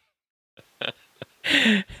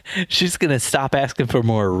 She's going to stop asking for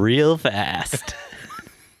more real fast.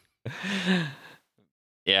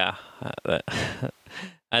 Yeah.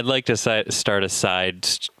 I'd like to start a side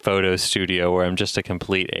photo studio where I'm just a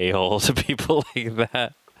complete a-hole to people like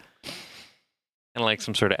that. Kind of like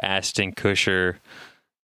some sort of Ashton Kutcher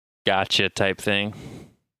gotcha type thing.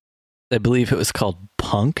 I believe it was called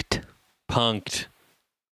Punked. Punked.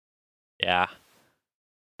 Yeah.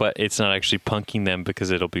 But it's not actually punking them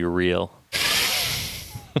because it'll be real.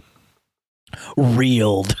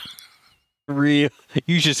 Reeled. Real.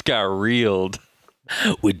 You just got reeled.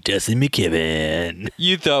 With Dustin McKibben.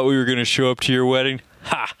 You thought we were going to show up to your wedding?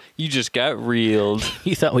 Ha! You just got reeled.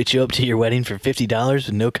 You thought we'd show up to your wedding for $50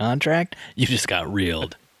 with no contract? You just got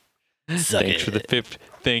reeled. Thanks for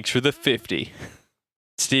the 50.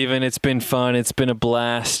 Steven, it's been fun. It's been a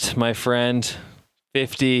blast, my friend.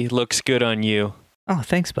 50 looks good on you. Oh,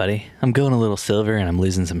 thanks, buddy. I'm going a little silver and I'm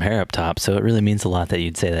losing some hair up top, so it really means a lot that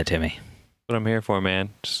you'd say that to me. What I'm here for,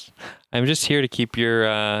 man. I'm just here to keep your,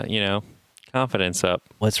 confidence up.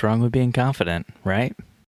 What's wrong with being confident, right?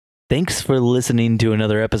 Thanks for listening to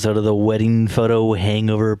another episode of the Wedding Photo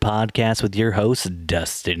Hangover Podcast with your hosts,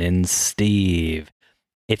 Dustin and Steve.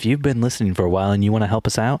 If you've been listening for a while and you want to help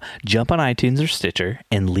us out, jump on iTunes or Stitcher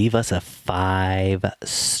and leave us a 5-star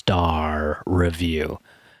review.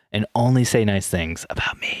 And only say nice things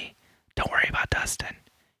about me. Don't worry about Dustin.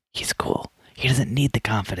 He's cool. He doesn't need the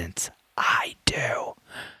confidence. I do.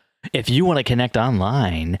 If you want to connect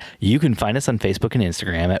online, you can find us on Facebook and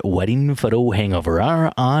Instagram at Wedding Photo Hangover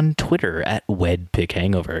or on Twitter at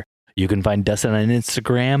WedPicHangover. You can find Dustin on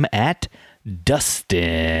Instagram at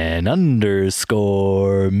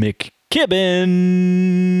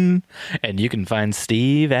Dustin_McKibben. And you can find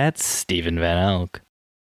Steve at Steven Van Elk.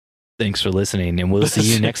 Thanks for listening, and we'll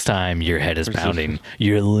see you next time. Your head is pounding,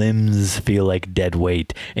 your limbs feel like dead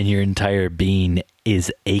weight, and your entire being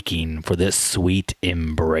is aching for this sweet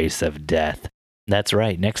embrace of death. That's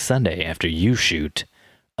right, next Sunday after you shoot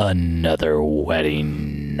another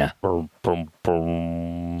wedding.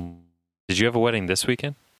 Did you have a wedding this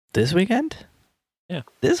weekend? This weekend? Yeah.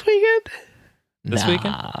 This weekend? This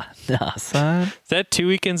weekend? Nah, son. Is that 2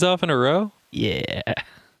 weekends off in a row? Yeah.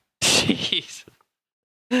 Jeez.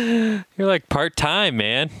 You're like part-time,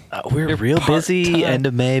 man. We're You're real busy part-time. end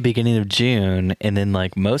of May, beginning of June, and then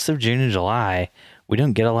like most of June and July, we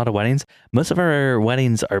don't get a lot of weddings. Most of our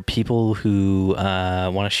weddings are people who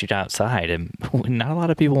want to shoot outside, and not a lot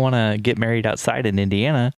of people want to get married outside in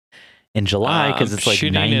Indiana in July because it's like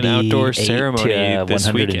shooting 98 an outdoor ceremony to this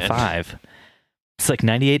 105. It's like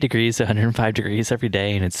 98 degrees to 105 degrees every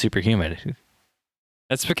day, and it's super humid.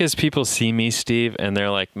 That's because people see me, Steve, and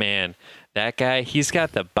they're like, man, that guy, he's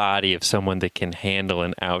got the body of someone that can handle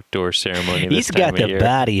an outdoor ceremony. He's got the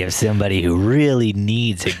body of somebody who really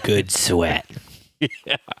needs a good sweat.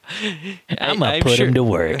 Yeah. I'm going to put him to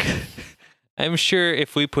work. I'm sure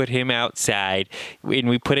if we put him outside and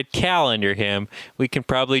we put a towel under him, we can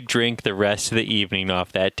probably drink the rest of the evening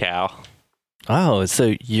off that towel. Oh,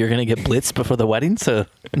 so you're going to get blitzed before the wedding? So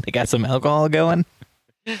they got some alcohol going?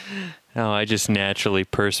 Oh, I just naturally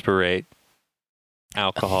perspirate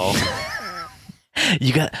alcohol.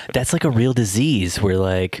 That's like a real disease where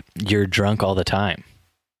like you're drunk all the time.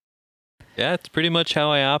 Yeah, it's pretty much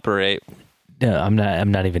how I operate. No, I'm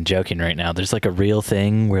not even joking right now. There's like a real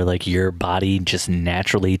thing where like your body just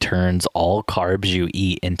naturally turns all carbs you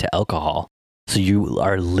eat into alcohol. So you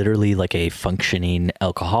are literally like a functioning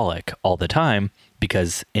alcoholic all the time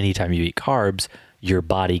because anytime you eat carbs, your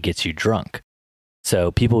body gets you drunk.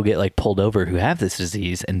 So people get like pulled over who have this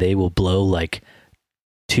disease and they will blow like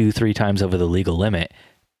 2-3 times over the legal limit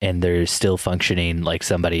and they're still functioning like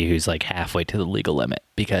somebody who's like halfway to the legal limit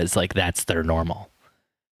because like that's their normal.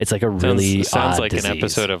 It's like a really sounds odd like disease. an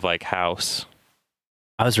episode of like House.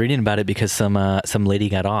 I was reading about it because some lady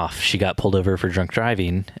got off. She got pulled over for drunk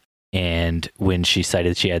driving, and when she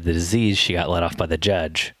cited she had the disease, she got let off by the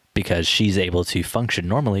judge because she's able to function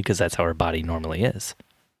normally because that's how her body normally is.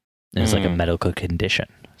 And it's like a medical condition.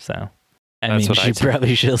 So, I mean, she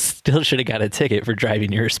probably still should have got a ticket for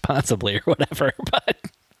driving irresponsibly or whatever. But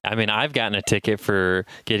I mean, I've gotten a ticket for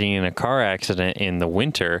getting in a car accident in the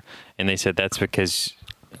winter, and they said that's because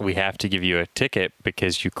we have to give you a ticket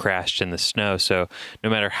because you crashed in the snow. So no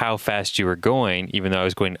matter how fast you were going, even though I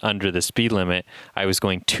was going under the speed limit, I was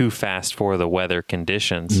going too fast for the weather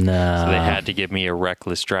conditions. No. So they had to give me a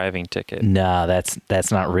reckless driving ticket. No, that's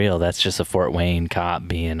not real. That's just a Fort Wayne cop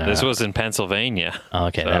being This was in Pennsylvania.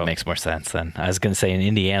 Okay, that makes more sense then. I was going to say in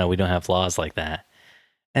Indiana, we don't have laws like that.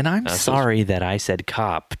 And I'm sorry that I said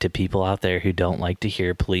cop to people out there who don't like to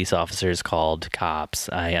hear police officers called cops.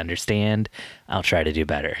 I understand. I'll try to do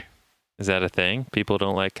better. Is that a thing? People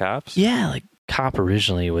don't like cops? Yeah, like cop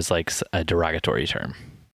originally was like a derogatory term.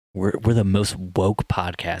 We're the most woke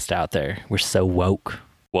podcast out there. We're so woke.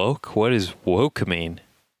 Woke? What does woke mean?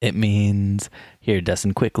 It means, here,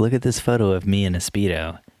 Dustin, quick, look at this photo of me in a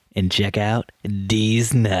Speedo and check out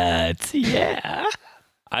these nuts. Yeah.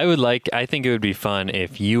 I think it would be fun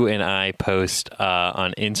if you and I post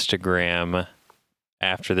on Instagram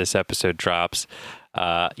after this episode drops,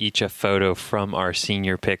 each a photo from our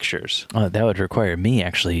senior pictures. Oh, that would require me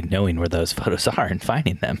actually knowing where those photos are and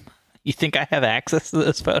finding them. You think I have access to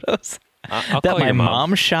those photos? I'll that call my your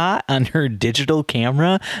mom shot on her digital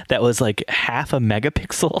camera that was like 0.5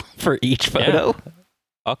 megapixel for each photo? Yeah.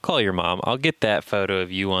 I'll call your mom. I'll get that photo of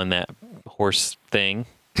you on that horse thing.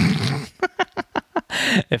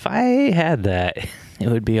 If I had that, it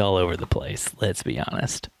would be all over the place. Let's be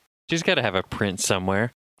honest. She's got to have a print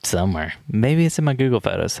somewhere. Somewhere. Maybe it's in my Google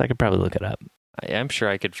Photos. So I could probably look it up. I'm sure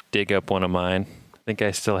I could dig up one of mine. I think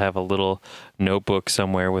I still have a little notebook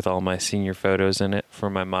somewhere with all my senior photos in it for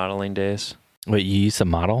my modeling days. Wait, you used to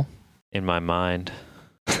model? In my mind.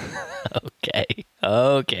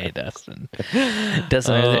 Okay, Dustin.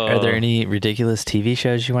 Dustin, are there any ridiculous TV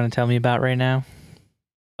shows you want to tell me about right now?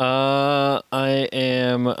 I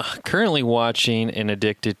am currently watching and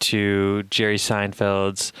addicted to Jerry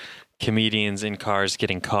Seinfeld's Comedians in Cars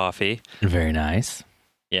Getting Coffee. Very nice.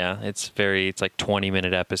 Yeah, it's like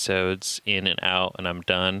 20-minute episodes in and out, and I'm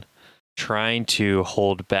done. trying to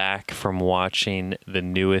hold back from watching the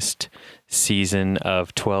newest season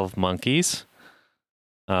of 12 Monkeys.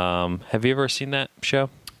 Have you ever seen that show?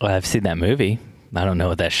 Well, I've seen that movie. I don't know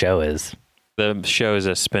what that show is. The show is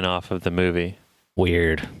a spin-off of the movie.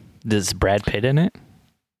 Weird. Does Brad Pitt in it?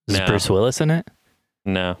 Is No. Bruce Willis in it?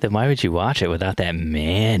 No. Then why would you watch it without that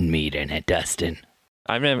man meat in it, Dustin?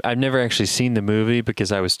 I've never actually seen the movie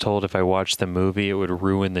because I was told if I watched the movie, it would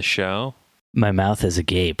ruin the show. My mouth is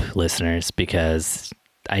agape, listeners, because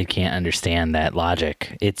I can't understand that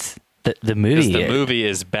logic. It's the movie. Because the movie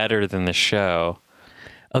is better than the show.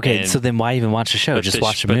 Okay, and- so then why even watch the show? but Just the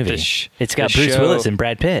watch sh- the but movie. the It's got the Bruce show- Willis and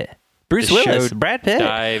Brad Pitt. Bruce the Willis, show Brad Pitt.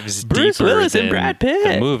 dives Bruce deeper Willis and than Brad Pitt.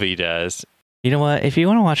 the movie does. You know what? If you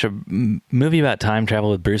want to watch a movie about time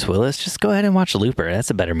travel with Bruce Willis, just go ahead and watch Looper. That's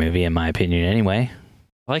a better movie, in my opinion, anyway.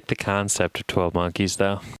 I like the concept of 12 Monkeys,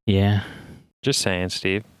 though. Yeah. Just saying,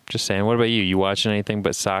 Steve. Just saying. What about you? You watching anything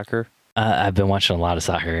but soccer? I've been watching a lot of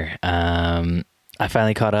soccer. I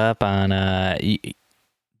finally caught up on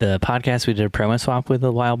the podcast we did a promo swap with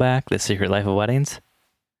a while back, The Secret Life of Weddings.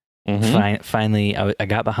 Mhm. Finally, I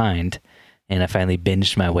got behind, and I finally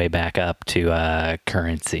binged my way back up to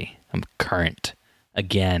currency. I'm current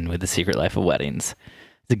again with The Secret Life of Weddings.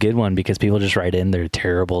 It's a good one because people just write in their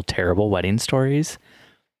terrible, terrible wedding stories,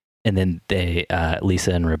 and then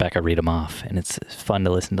Lisa and Rebecca read them off, and it's fun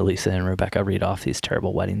to listen to Lisa and Rebecca read off these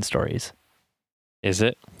terrible wedding stories. Is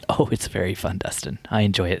it? Oh, it's very fun, Dustin. I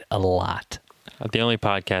enjoy it a lot. The only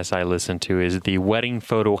podcast I listen to is the Wedding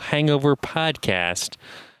Photo Hangover podcast,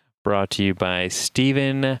 brought to you by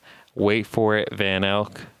Stephen, wait for it, Van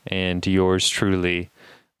Elk, and yours truly,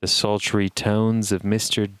 the sultry tones of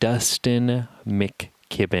Mr. Dustin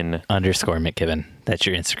McKibben. _McKibben. That's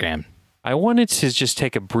your Instagram. I wanted to just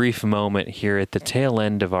take a brief moment here at the tail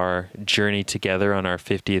end of our journey together on our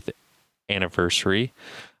 50th anniversary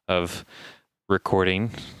of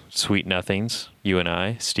recording Sweet Nothings, you and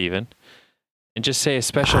I, Stephen, and just say a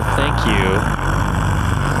special thank you.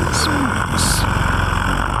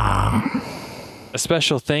 A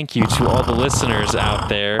special thank you to all the listeners out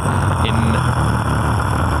there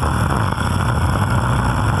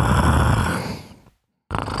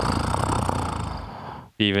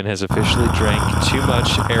Stephen has officially drank too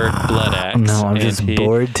much Eric Bloodaxe. No, I'm and just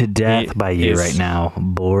bored to death by you is- right now.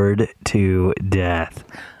 Bored to death.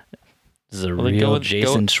 This is a Well, then real go-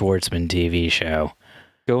 Jason Schwartzman TV show.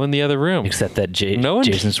 Go in the other room. Except that No one-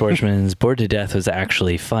 Jason Schwartzman's Bored to Death was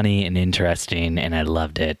actually funny and interesting, and I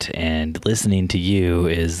loved it. And listening to you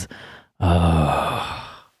is...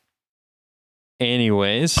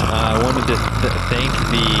 Anyways, I wanted to thank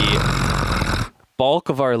the bulk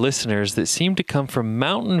of our listeners that seem to come from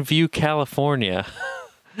Mountain View, California.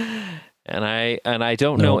 and I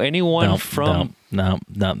don't know anyone from... No,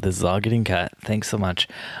 this is all getting cut. Thanks so much.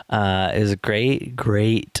 It was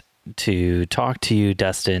great to talk to you,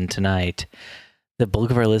 Dustin, tonight. The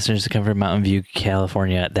bulk of our listeners come from Mountain View,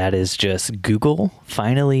 California. That is just Google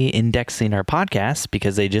finally indexing our podcast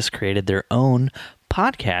because they just created their own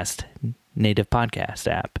native podcast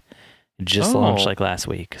app. It just launched like last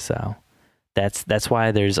week. So that's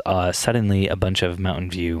why there's suddenly a bunch of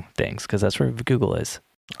Mountain View things, because that's where Google is.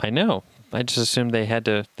 I know. I just assumed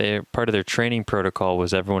part of their training protocol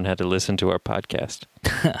was everyone had to listen to our podcast.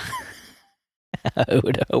 I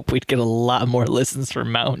would hope we'd get a lot more listens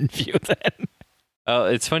from Mountain View then. Oh,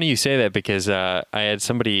 it's funny you say that because I had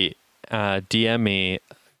somebody DM me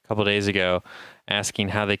a couple days ago asking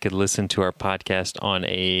how they could listen to our podcast on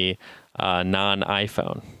a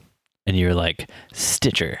non-iPhone. And you're like,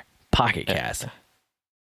 Stitcher, Pocket Cast.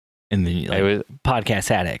 And then you're like, Podcast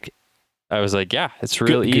Addict. I was like, yeah, it's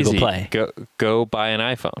real Google easy. Play. Go buy an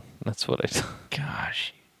iPhone. That's what I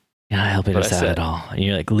Gosh. Yeah, I help you What I us out said. at all. And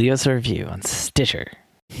you're like, leave us a review on Stitcher.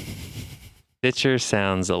 Stitcher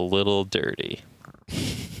sounds a little dirty.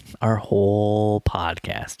 Our whole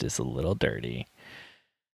podcast is a little dirty.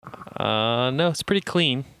 No, it's pretty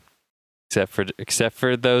clean. Except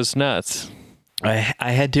for those nuts. I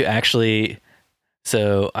had to actually...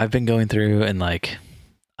 So I've been going through and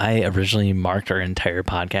I originally marked our entire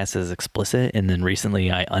podcast as explicit, and then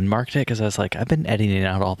recently I unmarked it because I was like, I've been editing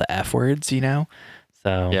out all the F words,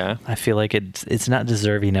 So Yeah. I feel like it's not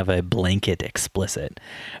deserving of a blanket explicit.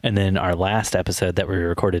 And then our last episode that we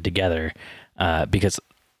recorded together, because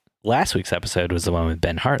last week's episode was the one with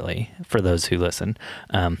Ben Hartley, for those who listen.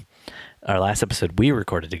 Our last episode we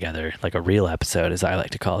recorded together, like a real episode, as I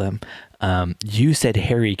like to call them, you said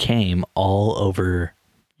Harry came all over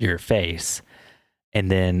your face. And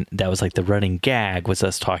then that was like the running gag was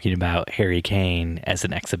us talking about Harry Kane as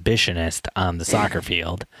an exhibitionist on the soccer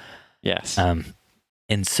field. Yes.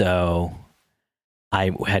 And so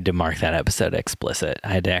I had to mark that episode explicit. I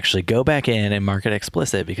had to actually go back in and mark it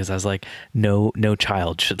explicit because I was like, no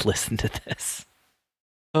child should listen to this.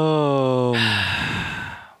 Oh,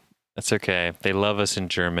 that's okay. They love us in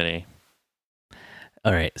Germany.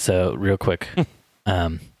 All right. So real quick.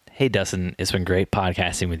 Hey, Dustin, it's been great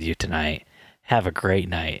podcasting with you tonight. Have a great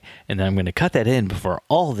night. And then I'm going to cut that in before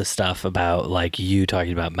all the stuff about like you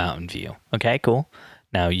talking about Mountain View. Okay, cool.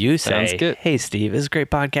 Now you say, hey, Steve, it's great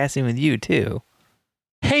podcasting with you too.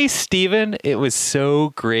 Hey, Steven, it was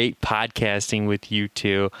so great podcasting with you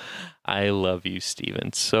too. I love you,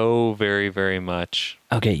 Steven, so very, very much.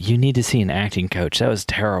 Okay, you need to see an acting coach. That was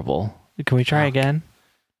terrible. Can we try again?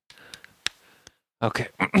 Okay.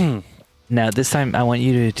 Now, this time, I want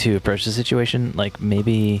you to approach the situation like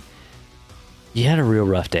maybe you had a real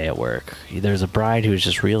rough day at work. There's a bride who was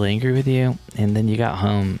just real angry with you, and then you got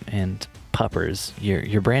home and Puppers,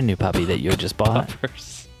 your brand new puppy that you had just bought,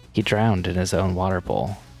 Puppers. He drowned in his own water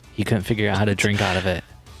bowl. He couldn't figure out how to drink out of it.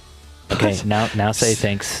 Okay, now say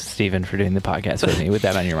thanks, Steven, for doing the podcast with me with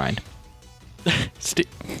that on your mind.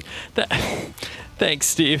 Thanks,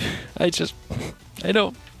 Steve. Today's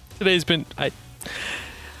been, I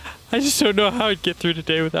just don't know how I'd get through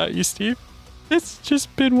today without you, Steve. It's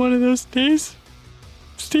just been one of those days.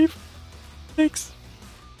 Steve, thanks.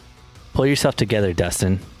 Pull yourself together,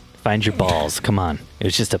 Dustin. Find your balls. Come on. It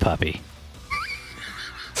was just a puppy.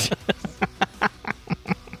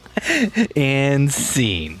 And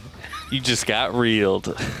scene. You just got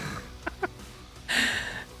reeled.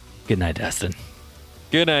 Good night, Dustin.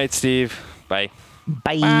 Good night, Steve. Bye.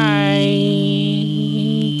 Bye.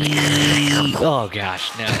 Oh,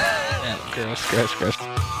 gosh. No. Gross.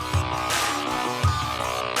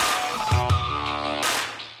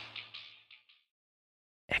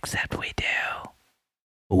 Except we do.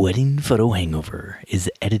 Wedding Photo Hangover is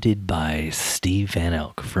edited by Steve Van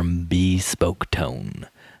Elk from Bespoke Tone.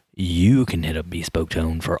 You can hit up Bespoke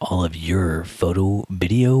Tone for all of your photo,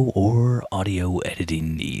 video, or audio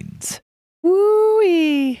editing needs.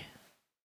 Woo-wee!